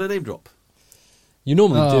 Can I name drop? You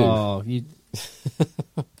normally do. Oh, you...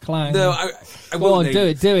 Clang. No, I Go on, won't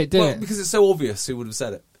do it. Because it's so obvious who would have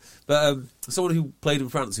said it. But someone who played in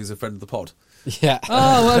France who's a friend of the pod. Yeah.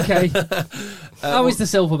 Oh, okay. How is the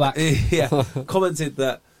silverback? Yeah, commented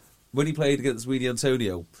that when he played against Weenie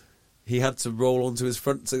Antonio, he had to roll onto his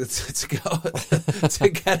front to go to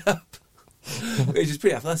get up, which is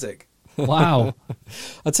pretty athletic. Wow.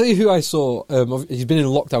 I'll tell you who I saw. He's been in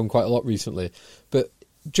lockdown quite a lot recently, but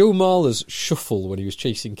Joe Marler's shuffle when he was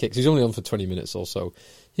chasing kicks, he's only on for 20 minutes or so.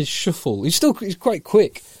 His shuffle, he's quite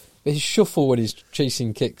quick, but his shuffle when he's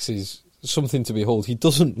chasing kicks is something to behold. He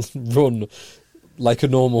doesn't run like a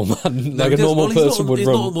normal man, like a normal person would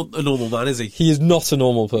run. He's not a normal man, is he? He is not a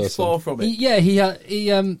normal person. He's far from it.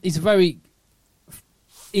 He's a very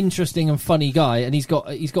interesting and funny guy, and he's got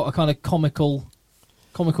a kind of comical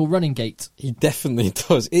running gait. He definitely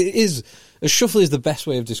does. A shuffle is the best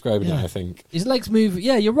way of describing it, I think. His legs move.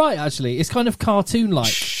 Yeah, you're right. Actually, it's kind of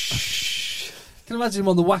cartoon-like. Can imagine him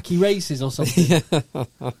on the wacky races or something.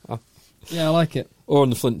 Yeah, I like it. Or on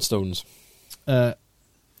the Flintstones.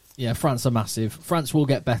 Yeah, France are massive. France will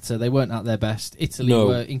get better. They weren't at their best. Italy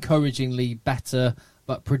were encouragingly better,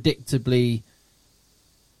 but predictably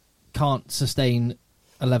can't sustain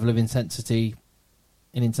a level of intensity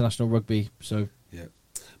in international rugby. So, yeah,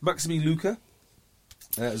 Maxime Luca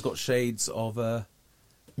has got shades of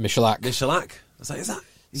Michalak. I was like, is that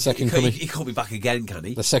Second coming? He can't be back again, can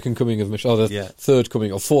he? The second coming of Michalak. Third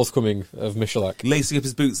coming or fourth coming of Michalak. Lacing up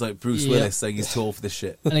his boots like Bruce Willis, saying he's tall for this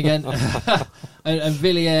shit. And again, and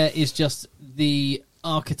Villiers is just the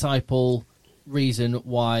archetypal reason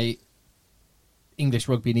why English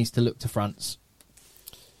rugby needs to look to France.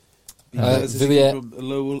 Is he Villiers from a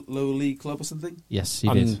lower league club or something? Yes, he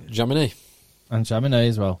and did. Jaminet. And Jaminet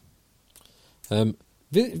as well.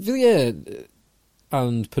 Villiers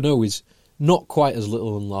and Pinot is not quite as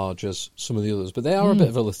little and large as some of the others, but they are a bit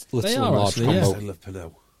of a little They and are large actually, combo. yes. I love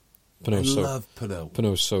Pinot. Pinot's I love Pinot.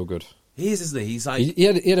 Pinot's so good. He is, isn't he? He's like... He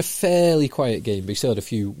had a fairly quiet game, but he still had a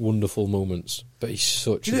few wonderful moments. But he's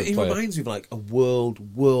such Do you a know, good he player. reminds me of like a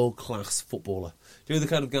world-class footballer. Do you know the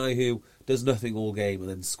kind of guy who does nothing all game and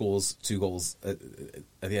then scores 2 goals at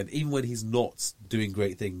the end? Even when he's not doing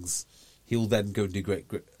great things, he'll then go and do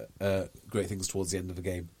great things towards the end of a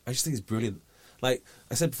game. I just think he's brilliant. Like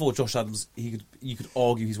I said before, Josh Adams, you could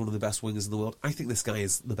argue he's one of the best wingers in the world. I think this guy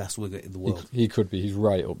is the best winger in the world. He could be. He's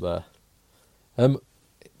right up there.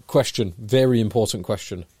 Question, very important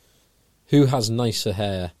question. Who has nicer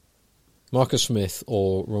hair, Marcus Smith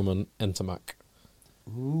or Roman Ntamack?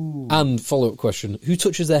 Ooh. And follow-up question, who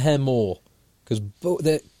touches their hair more? Because both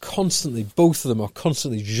of them are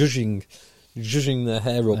constantly judging their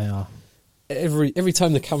hair up. They are. Every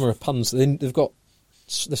time the camera pans, they've got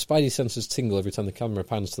the spidey senses tingle every time the camera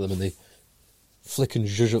pans to them, and they flick and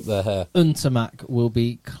zhuzh up their hair. Ntamack will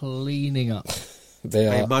be cleaning up. They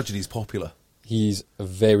I are. imagine he's popular. He's a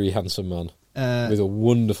very handsome man with a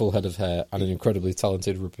wonderful head of hair and an incredibly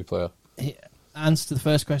talented rugby player. Answer to the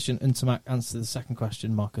first question, Ntamack. Answer to the second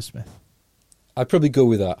question, Marcus Smith. I'd probably go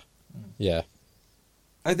with that. Yeah,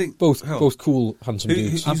 I think both hell, cool, handsome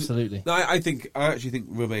dudes. Absolutely. No, I actually think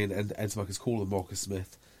Romain and Ntamack is cooler than Marcus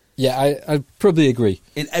Smith Yeah, I probably agree.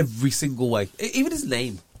 in every single way. Even his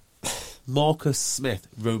name, Marcus Smith,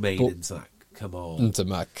 Romain Ntamack. Come on.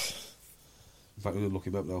 Ntamack. In fact, we're going to look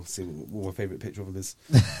him up now. See what my favourite picture of him is.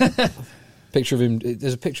 Picture of him.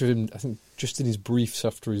 There's a picture of him. I think just in his briefs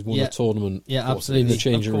after he's won the tournament. Yeah, in the absolutely.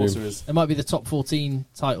 changing Of course room. there is. It might be the top 14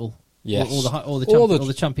 title. Yes. Or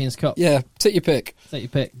the Champions Cup. Yeah, take your pick. Take your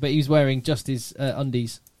pick. But he was wearing just his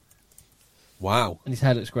undies, Wow. and his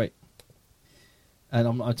hair looks great.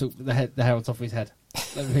 And I took the hair on top of his head.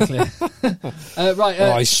 Let me be clear.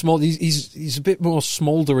 Right. He's small. He's a bit more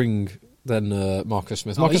smouldering than Marcus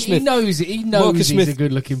Smith. Marcus he Smith knows it. He knows Marcus he's Smith- a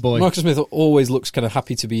good-looking boy. Marcus Smith always looks kind of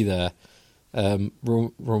happy to be there.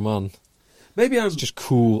 Roman, Maybe I'm just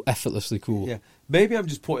cool, effortlessly cool. Yeah, maybe I'm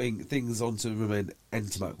just putting things onto Romain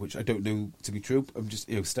Ntamack, which I don't know to be true. I'm just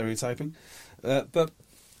stereotyping. But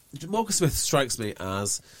Marcus Smith strikes me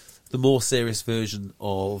as the more serious version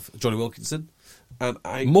of Johnny Wilkinson. And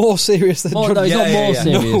More serious than Johnny. No, he's not more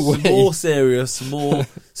serious. No way. more serious, more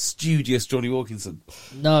studious Johnny Wilkinson.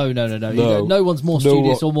 No. No one's more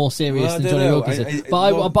studious or more serious Well, I than don't Johnny know.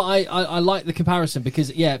 Wilkinson. I like the comparison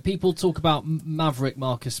because people talk about Maverick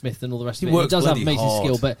Marcus Smith and all the rest of it. He works does have bloody amazing hard.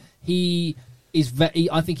 skill, but he is.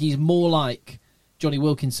 I think he's more like Johnny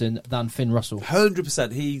Wilkinson than Finn Russell.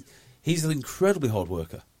 100%. He's an incredibly hard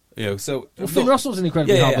worker. So Finn Russell's an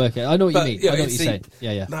incredibly hard worker. I know what you mean. I know what you're saying.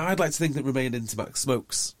 Yeah. Now, I'd like to think that Romain Ntamack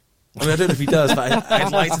smokes. I mean, I don't know if he does, but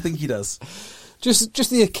I'd like to think he does. Just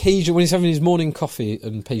the occasion when he's having his morning coffee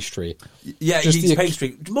and pastry. Yeah, Just he eats the-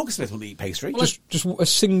 pastry. Marcus Smith will eat pastry. Just a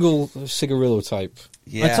single cigarillo type.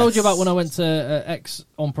 I told you about when I went to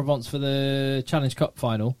Aix-en-Provence for the Challenge Cup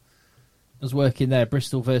final. I was working there,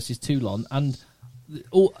 Bristol versus Toulon, and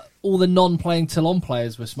all the non-playing Toulon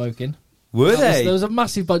players were smoking. Were they? There was a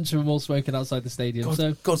massive bunch of them all smoking outside the stadium.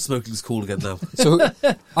 God, smoking's cool again now. So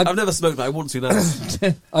I've never smoked, but I want to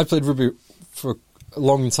now. I played rugby for a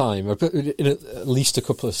long time. I played in at least a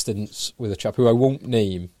couple of stints with a chap who I won't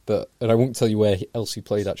name, and I won't tell you where else he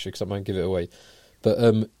played actually because I might give it away.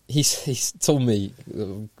 But he's told me,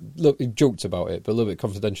 look, he joked about it, but a little bit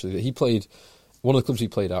confidentially, that he played one of the clubs he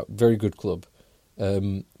played at, very good club.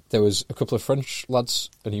 There was a couple of French lads,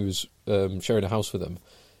 and he was sharing a house with them.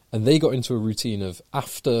 And they got into a routine of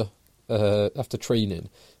after training,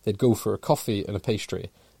 they'd go for a coffee and a pastry,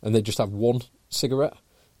 and they'd just have one cigarette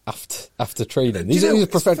after training. These are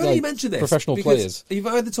it's funny you mention this, professional because players. You've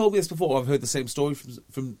either told me this before, or I've heard the same story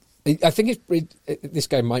from. I think this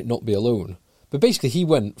guy might not be alone, but basically he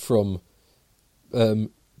went from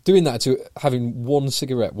doing that to having one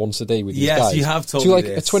cigarette once a day with these guys. Yes, you have told to me like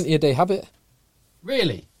this. a 20-a-day habit.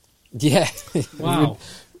 Really? Yeah, Wow.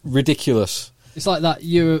 ridiculous. It's like that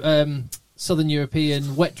Southern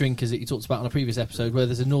European wet drinkers that you talked about on a previous episode, where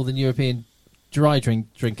there's a Northern European dry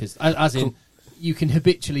drinkers, as in you can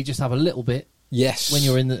habitually just have a little bit. Yes, when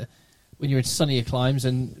you're in sunnier climes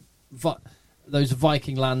and those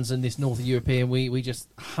Viking lands and this Northern European, we just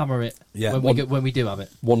hammer it when we do have it.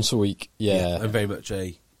 once a week. Yeah, I'm very much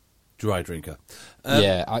a dry drinker.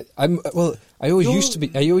 I always used to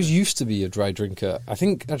be. I always used to be a dry drinker. I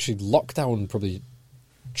think actually lockdown probably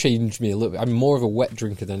changed me a little bit. I'm more of a wet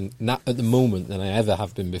drinker at the moment than I ever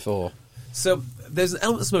have been before. So there's an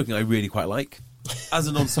element of smoking I really quite like. As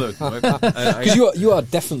a non-smoker, because you are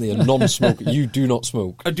definitely a non-smoker. You do not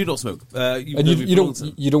smoke. I do not smoke. You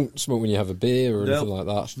don't smoke when you have a beer or anything like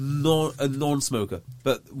that. Not a non-smoker,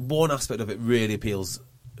 but one aspect of it really appeals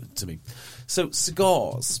to me. So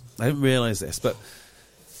cigars, I didn't realise this, but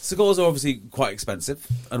cigars are obviously quite expensive,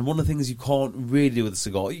 and one of the things you can't really do with a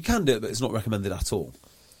cigar, you can do it, but it's not recommended at all,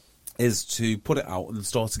 is to put it out and then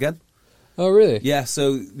start again. Oh, really? Yeah,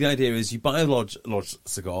 so the idea is you buy a large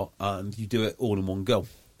cigar and you do it all in one go.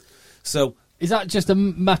 So is that just a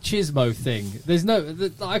machismo thing? There's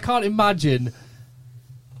I can't imagine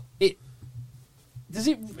it. Does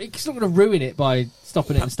it? It's not going to ruin it by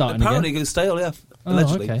stopping it and starting apparently again. It goes stale, yeah.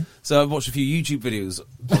 Allegedly. Okay. So I've watched a few YouTube videos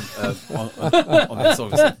on this,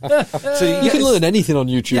 obviously. So you can learn anything on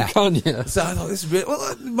YouTube, can't you? So I thought this is really...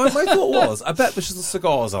 Well, my thought was, I bet the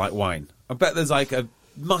cigars are like wine. I bet there's like a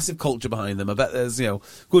massive culture behind them. I bet there's,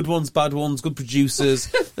 good ones, bad ones, good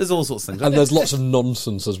producers. There's all sorts of things. And there's lots of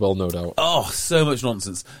nonsense as well, no doubt. Oh, so much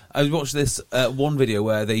nonsense. I watched this one video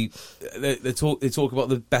where they talk about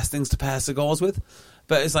the best things to pair cigars with,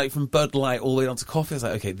 but it's like from Bud Light all the way down to coffee. It's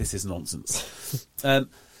like, okay, this is nonsense.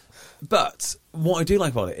 But what I do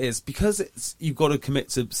like about it is because you've got to commit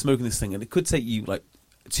to smoking this thing, and it could take you like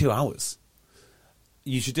 2 hours.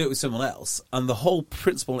 You should do it with someone else, and the whole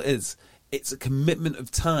principle is it's a commitment of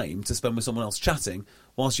time to spend with someone else chatting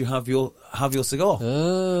whilst you have your cigar.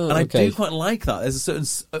 And I do quite like that. There's a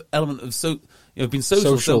certain element of being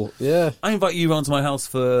social. So yeah. I invite you round to my house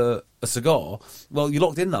for a cigar. Well, you're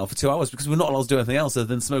locked in now for 2 hours because we're not allowed to do anything else other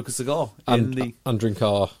than smoke a cigar and drink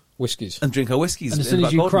our whiskies. And drink our whiskies. And as soon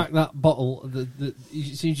as you crack that bottle,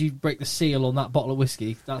 as soon as you break the seal on that bottle of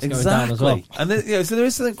whiskey, that's going down as well. And so there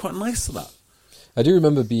is something quite nice to that. I do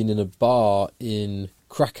remember being in a bar in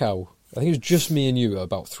Krakow. I think it was just me and you at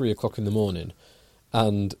about 3 o'clock in the morning,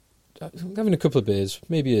 and having a couple of beers,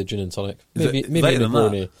 maybe a gin and tonic, maybe a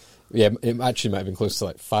Negroni. Yeah, it actually might have been close to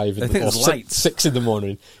like 5 in the morning, or 6 in the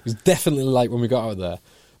morning. It was definitely light when we got out of there.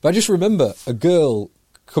 But I just remember a girl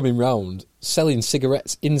coming round selling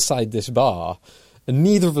cigarettes inside this bar, and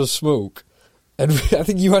neither of us smoke. And I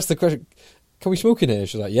think you asked the question, "Can we smoke in here?"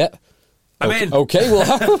 She's like, "Yeah." I'm in. Okay,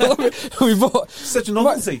 well, we bought such a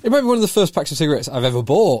novelty. It might be one of the first packs of cigarettes I've ever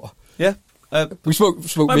bought. Yeah. We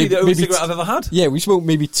smoked maybe the only cigarette I've ever had. Yeah, we smoked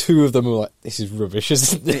maybe 2 of them and we were like, this is rubbish,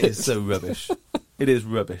 isn't it? It is so rubbish. It is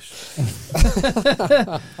rubbish.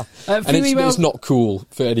 And it's not cool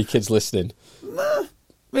for any kids listening. Nah. I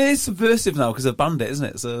mean, it's subversive now because of Bandit, isn't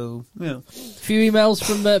it? So, yeah. A few emails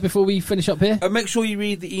from before we finish up here. Make sure you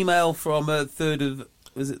read the email from the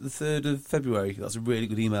 3rd of February? That's a really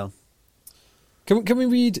good email. Can we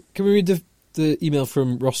read the email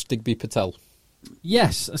from Ross Digby Patel?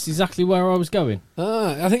 Yes, that's exactly where I was going.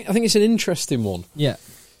 I think it's an interesting one. Yeah,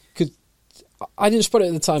 because I didn't spot it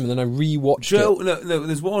at the time, and then I rewatched it. No,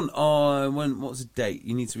 there's one on what's the date?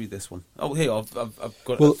 You need to read this one. Oh, here I've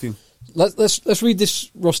got a few. Let's read this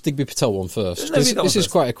Ross Digby Patel one first. This is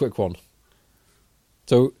quite a quick one.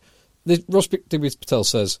 So, Ross Digby Patel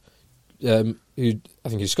says, who I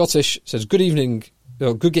think he's Scottish, says, "Good evening.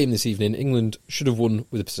 Good game this evening. England should have won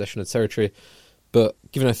with the possession of territory, but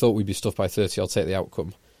given I thought we'd be stuffed by 30, I'll take the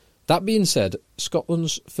outcome. That being said,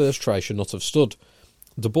 Scotland's first try should not have stood.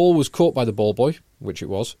 The ball was caught by the ball boy, which it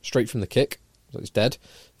was, straight from the kick, so it's dead.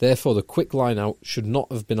 Therefore, the quick line-out should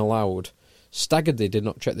not have been allowed. Staggered they did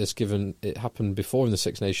not check this, given it happened before in the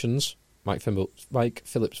Six Nations, Mike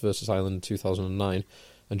Phillips versus Ireland 2009,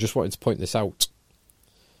 and just wanted to point this out."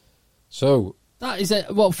 So... that is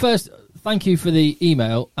it. Well, first, thank you for the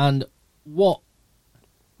email, and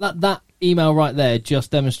that email right there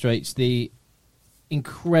just demonstrates the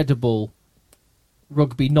incredible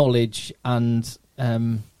rugby knowledge and I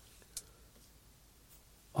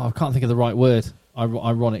can't think of the right word.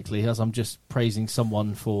 Ironically, as I'm just praising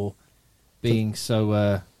someone for being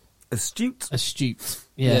so astute.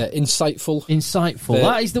 Yeah, insightful.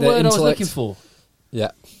 That is the word I was looking for.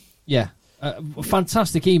 Yeah.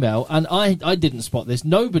 Fantastic email, and I didn't spot this.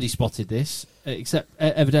 Nobody spotted this except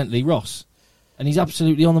evidently Ross, and he's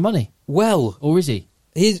absolutely on the money. Well, or is he?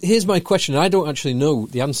 Here's my question. I don't actually know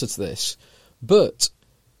the answer to this, but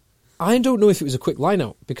I don't know if it was a quick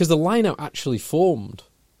line-out because the line-out actually formed.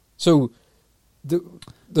 So the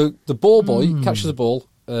ball boy catches the ball,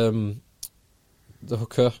 the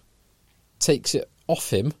hooker takes it off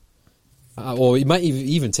him, or he might have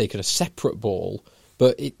even taken a separate ball,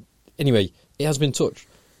 but anyway, it has been touched.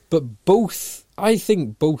 But I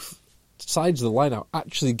think both sides of the line out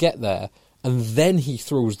actually get there, and then he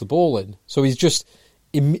throws the ball in. So he's just,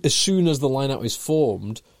 as soon as the line out is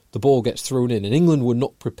formed, the ball gets thrown in. And England were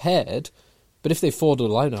not prepared, but if they forwarded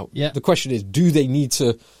a line out, the question is, do they need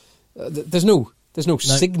to... There's no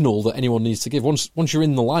signal that anyone needs to give. Once you're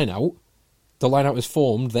in the line out is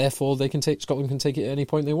formed, therefore Scotland can take it at any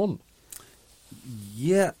point they want.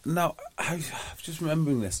 Yeah, now, I'm just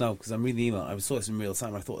remembering this now, because I'm reading the email. I saw this in real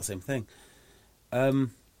time, I thought the same thing.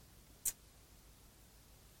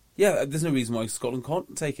 Yeah, there's no reason why Scotland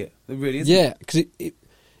can't take it. There really isn't. Yeah, because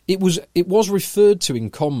it was referred to in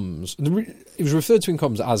comms. It was referred to in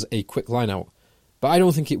comms as a quick line out, but I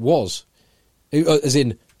don't think it was. As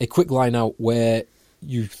in a quick line out where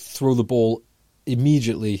you throw the ball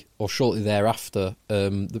immediately or shortly thereafter,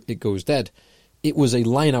 it goes dead. It was a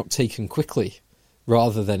line out taken quickly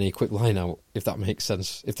rather than a quick line out, if that makes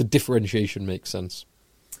sense. If the differentiation makes sense.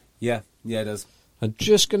 Yeah, it does. I'm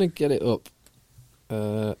just going to get it up.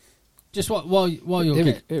 Just while you're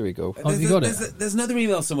here we go. Have you got it? There's another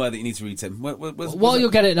email somewhere that you need to read, Tim. While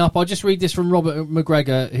you're getting it up, I'll just read this from Robert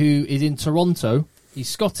McGregor, who is in Toronto. He's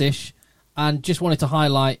Scottish, and just wanted to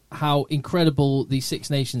highlight how incredible the Six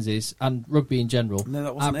Nations is, and rugby in general,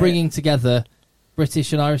 at bringing together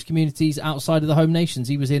British and Irish communities outside of the home nations.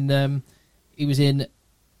 He was in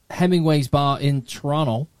Hemingway's bar in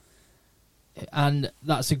Toronto, and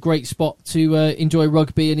that's a great spot to enjoy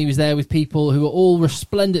rugby. And he was there with people who were all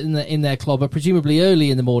resplendent in their clobber, presumably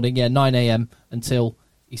early in the morning, 9 a.m. until,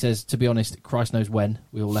 he says, to be honest, Christ knows when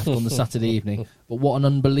we all left on the Saturday evening. But what an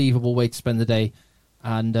unbelievable way to spend the day,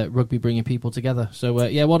 and rugby bringing people together. So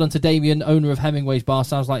well done to Damien, owner of Hemingway's bar.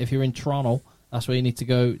 Sounds like if you're in Toronto, that's where you need to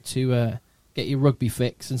go to get your rugby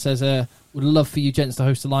fix. And says, would love for you gents to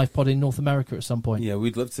host a live pod in North America at some point. Yeah,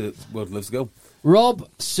 we'd love to go. Rob,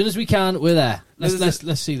 as soon as we can, we're there.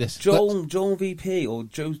 Let's see this. Joel VP or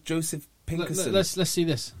Joseph Pinkerson. Let's see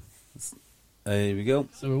this. Here we go.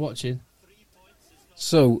 So we're watching.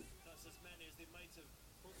 So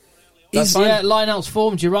line outs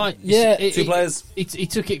formed. You're right. Yeah, two players. He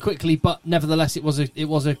took it quickly, but nevertheless, it was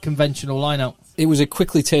a conventional line out. It was a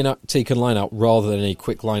quickly taken line out rather than a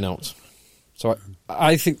quick line out. So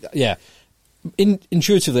I think,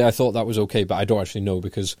 intuitively, I thought that was okay, but I don't actually know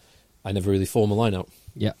because I never really form a line out.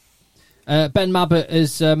 Yeah. Ben Mabbott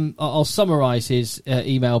is. I'll summarise his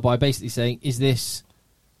email by basically saying, "Is this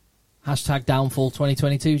 #downfall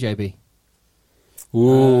 2022, JB?"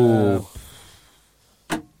 Ooh.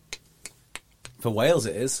 For Wales,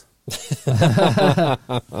 it is. For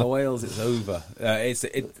Wales, it's over.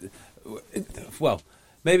 Well,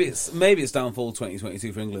 maybe it's downfall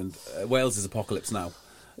 2022 for England. Wales is apocalypse now.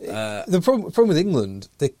 The problem with England,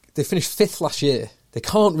 they finished 5th last year. They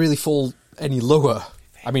can't really fall any lower.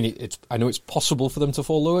 I mean, I know it's possible for them to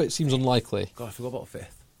fall lower. It seems unlikely. God, I forgot about 5th.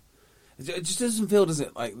 It just doesn't feel, does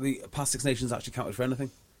it, like the past Six Nations actually counted for anything?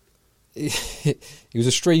 It was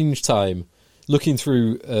a strange time. Looking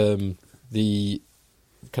through the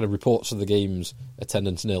kind of reports of the games,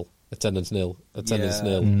 attendance nil.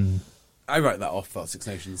 I write that off about Six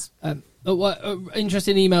Nations.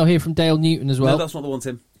 Interesting email here from Dale Newton as well. No, that's not the one,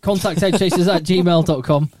 Tim. Contact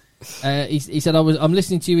eggchasers@gmail.com. He said, I'm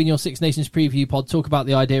listening to you in your Six Nations preview pod talk about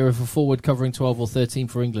the idea of a forward covering 12 or 13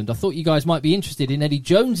 for England. I thought you guys might be interested in Eddie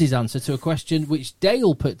Jones's answer to a question which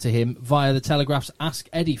Dale put to him via the Telegraph's Ask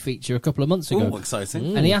Eddie feature a couple of months ago. Oh,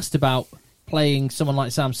 exciting. And he asked about playing someone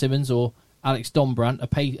like Sam Simmons or Alex Dombrandt, a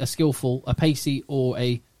pacey or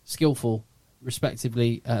a skillful,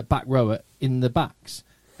 respectively, back rower in the backs.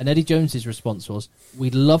 And Eddie Jones's response was,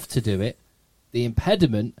 we'd love to do it. The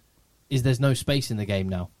impediment is there's no space in the game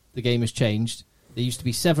now. The game has changed. There used to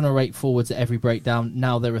be 7 or 8 forwards at every breakdown.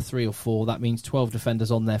 Now there are 3 or 4. That means 12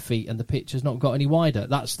 defenders on their feet, and the pitch has not got any wider.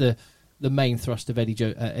 That's the main thrust of Eddie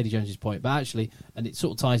Jones's point. But actually, and it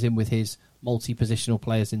sort of ties in with his multi-positional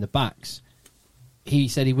players in the backs, he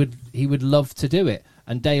said he would love to do it.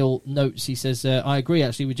 And Dale notes, he says, I agree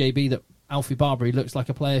actually with JB that Alfie Barbary looks like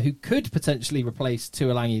a player who could potentially replace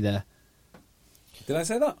Tuolangi there. Did I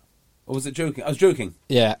say that? Or was it joking? I was joking.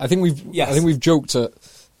 Yeah, I think we've joked at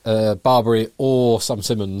Barbary or Sam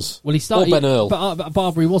Simmons. Well, he started, or Ben Earl. But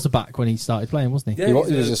Barbary was a back when he started playing, wasn't he? Yeah, he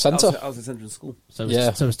was a centre. I was a centre in school. So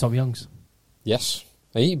was Tom Youngs. Yes,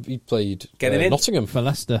 he played Nottingham for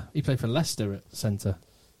Leicester. He played for Leicester at centre.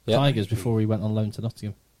 Yeah. Tigers before he went on loan to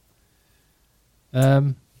Nottingham.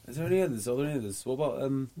 Is there any others? What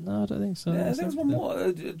about? No, I don't think so. Yeah, I think there's one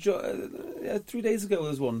more. 3 days ago,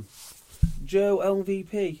 there's one. Joe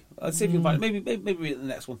LVP. I'll see if you can find it. Maybe read the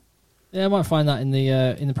next one. Yeah, I might find that in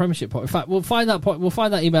the Premiership pod. In fact, we'll find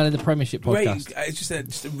that email in the Premiership podcast. Great. It's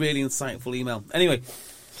just a really insightful email. Anyway,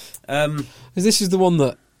 this is the one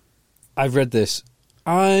that I've read this.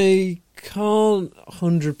 I can't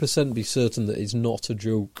 100% be certain that it's not a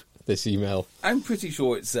joke, this email. I'm pretty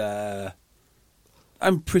sure it's. I'm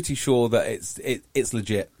pretty sure that it's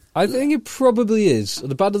legit. I think it probably is.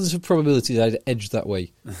 The balance of probabilities, I'd edge that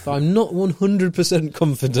way. But I'm not 100%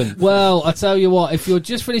 confident. Well, I tell you what, if you're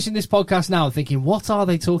just finishing this podcast now and thinking, what are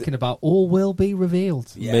they talking about? All will be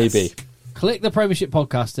revealed. Yes. Maybe. Click the Premiership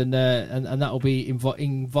podcast and that will be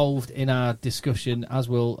involved in our discussion, as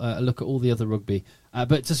we'll look at all the other rugby.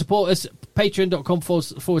 But to support us,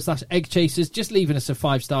 patreon.com/eggchasers. Just leaving us a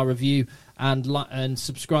 5-star review and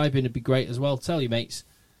subscribing would be great as well. Tell your mates.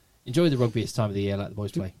 Enjoy the rugby. It's time of the year. Let the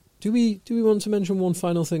boys play. Do we want to mention one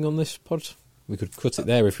final thing on this pod? We could cut it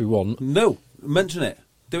there if we want. No, mention it.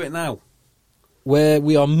 Do it now. Where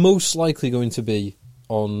we are most likely going to be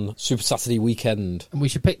on Super Saturday weekend. And we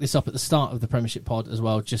should pick this up at the start of the Premiership pod as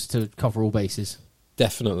well, just to cover all bases.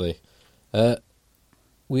 Definitely.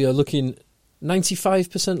 We are looking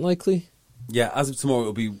 95% likely. Yeah, as of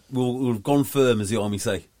tomorrow, we'll have gone firm, as the army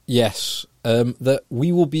say. Yes, that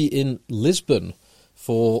we will be in Lisbon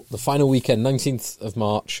for the final weekend, 19th of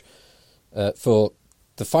March, for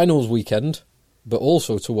the finals weekend, but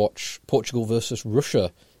also to watch Portugal versus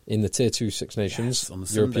Russia in the Tier 2 Six Nations, on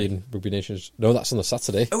the European Sunday. Rugby Nations. No, that's on the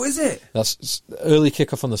Saturday. Oh, is it? That's early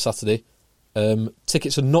kick-off on the Saturday.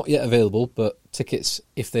 Tickets are not yet available, but tickets,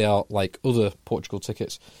 if they are like other Portugal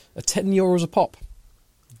tickets, are €10 a pop.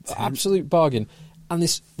 Absolute bargain. And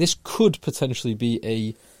this could potentially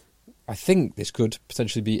be I think this could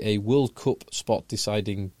potentially be a World Cup spot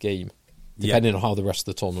deciding game, depending on how the rest of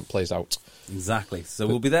the tournament plays out. Exactly. So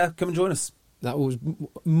we'll be there. Come and join us. That was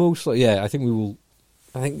mostly, I think we will.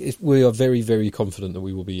 I think we are very, very confident that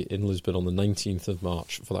we will be in Lisbon on the 19th of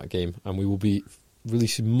March for that game, and we will be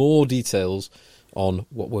releasing more details on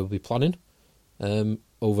what we'll be planning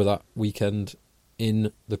over that weekend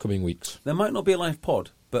in the coming weeks. There might not be a live pod,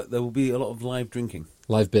 but there will be a lot of live drinking.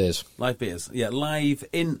 Live beers. Live beers. Yeah, live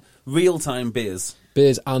in real-time beers.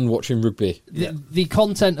 Beers and watching rugby. The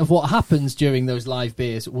content of what happens during those live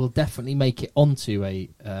beers will definitely make it onto a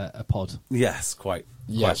pod. Yes, quite.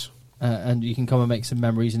 Yes. And you can come and make some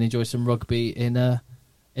memories and enjoy some rugby in a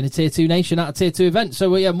Tier 2 nation at a Tier 2 event. So,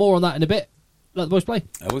 more on that in a bit. Let the boys play.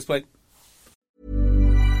 Always play.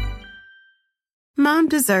 Mom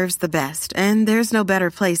deserves the best, and there's no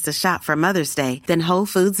better place to shop for Mother's Day than Whole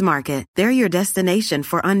Foods Market. They're your destination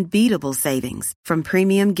for unbeatable savings, from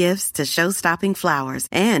premium gifts to show-stopping flowers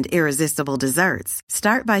and irresistible desserts.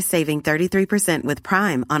 Start by saving 33% with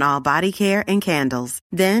Prime on all body care and candles.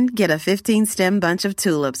 Then get a 15-stem bunch of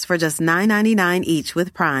tulips for just $9.99 each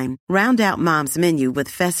with Prime. Round out Mom's menu with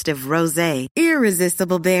festive rosé,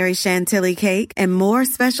 irresistible berry chantilly cake, and more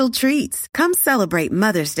special treats. Come celebrate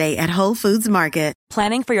Mother's Day at Whole Foods Market.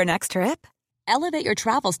 Planning for your next trip? Elevate your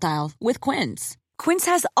travel style with Quince. Quince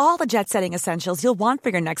has all the jet-setting essentials you'll want for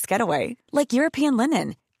your next getaway, like European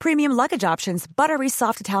linen, premium luggage options, buttery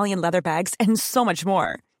soft Italian leather bags, and so much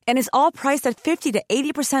more. And is all priced at 50 to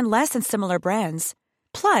 80% less than similar brands.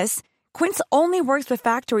 Plus, Quince only works with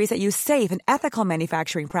factories that use safe and ethical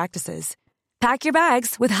manufacturing practices. Pack your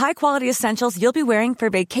bags with high-quality essentials you'll be wearing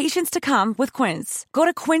for vacations to come with Quince. Go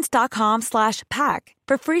to quince.com/pack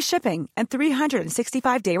for free shipping and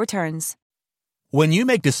 365-day returns. When you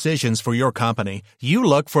make decisions for your company, you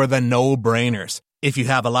look for the no-brainers. If you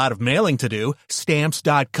have a lot of mailing to do,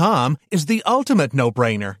 Stamps.com is the ultimate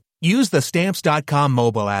no-brainer. Use the Stamps.com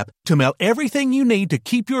mobile app to mail everything you need to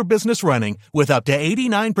keep your business running with up to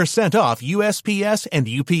 89% off USPS and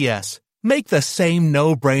UPS. Make the same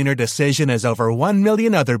no-brainer decision as over 1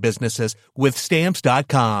 million other businesses with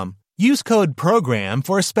Stamps.com. Use code PROGRAM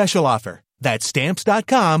for a special offer. That's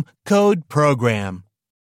Stamps.com, code PROGRAM.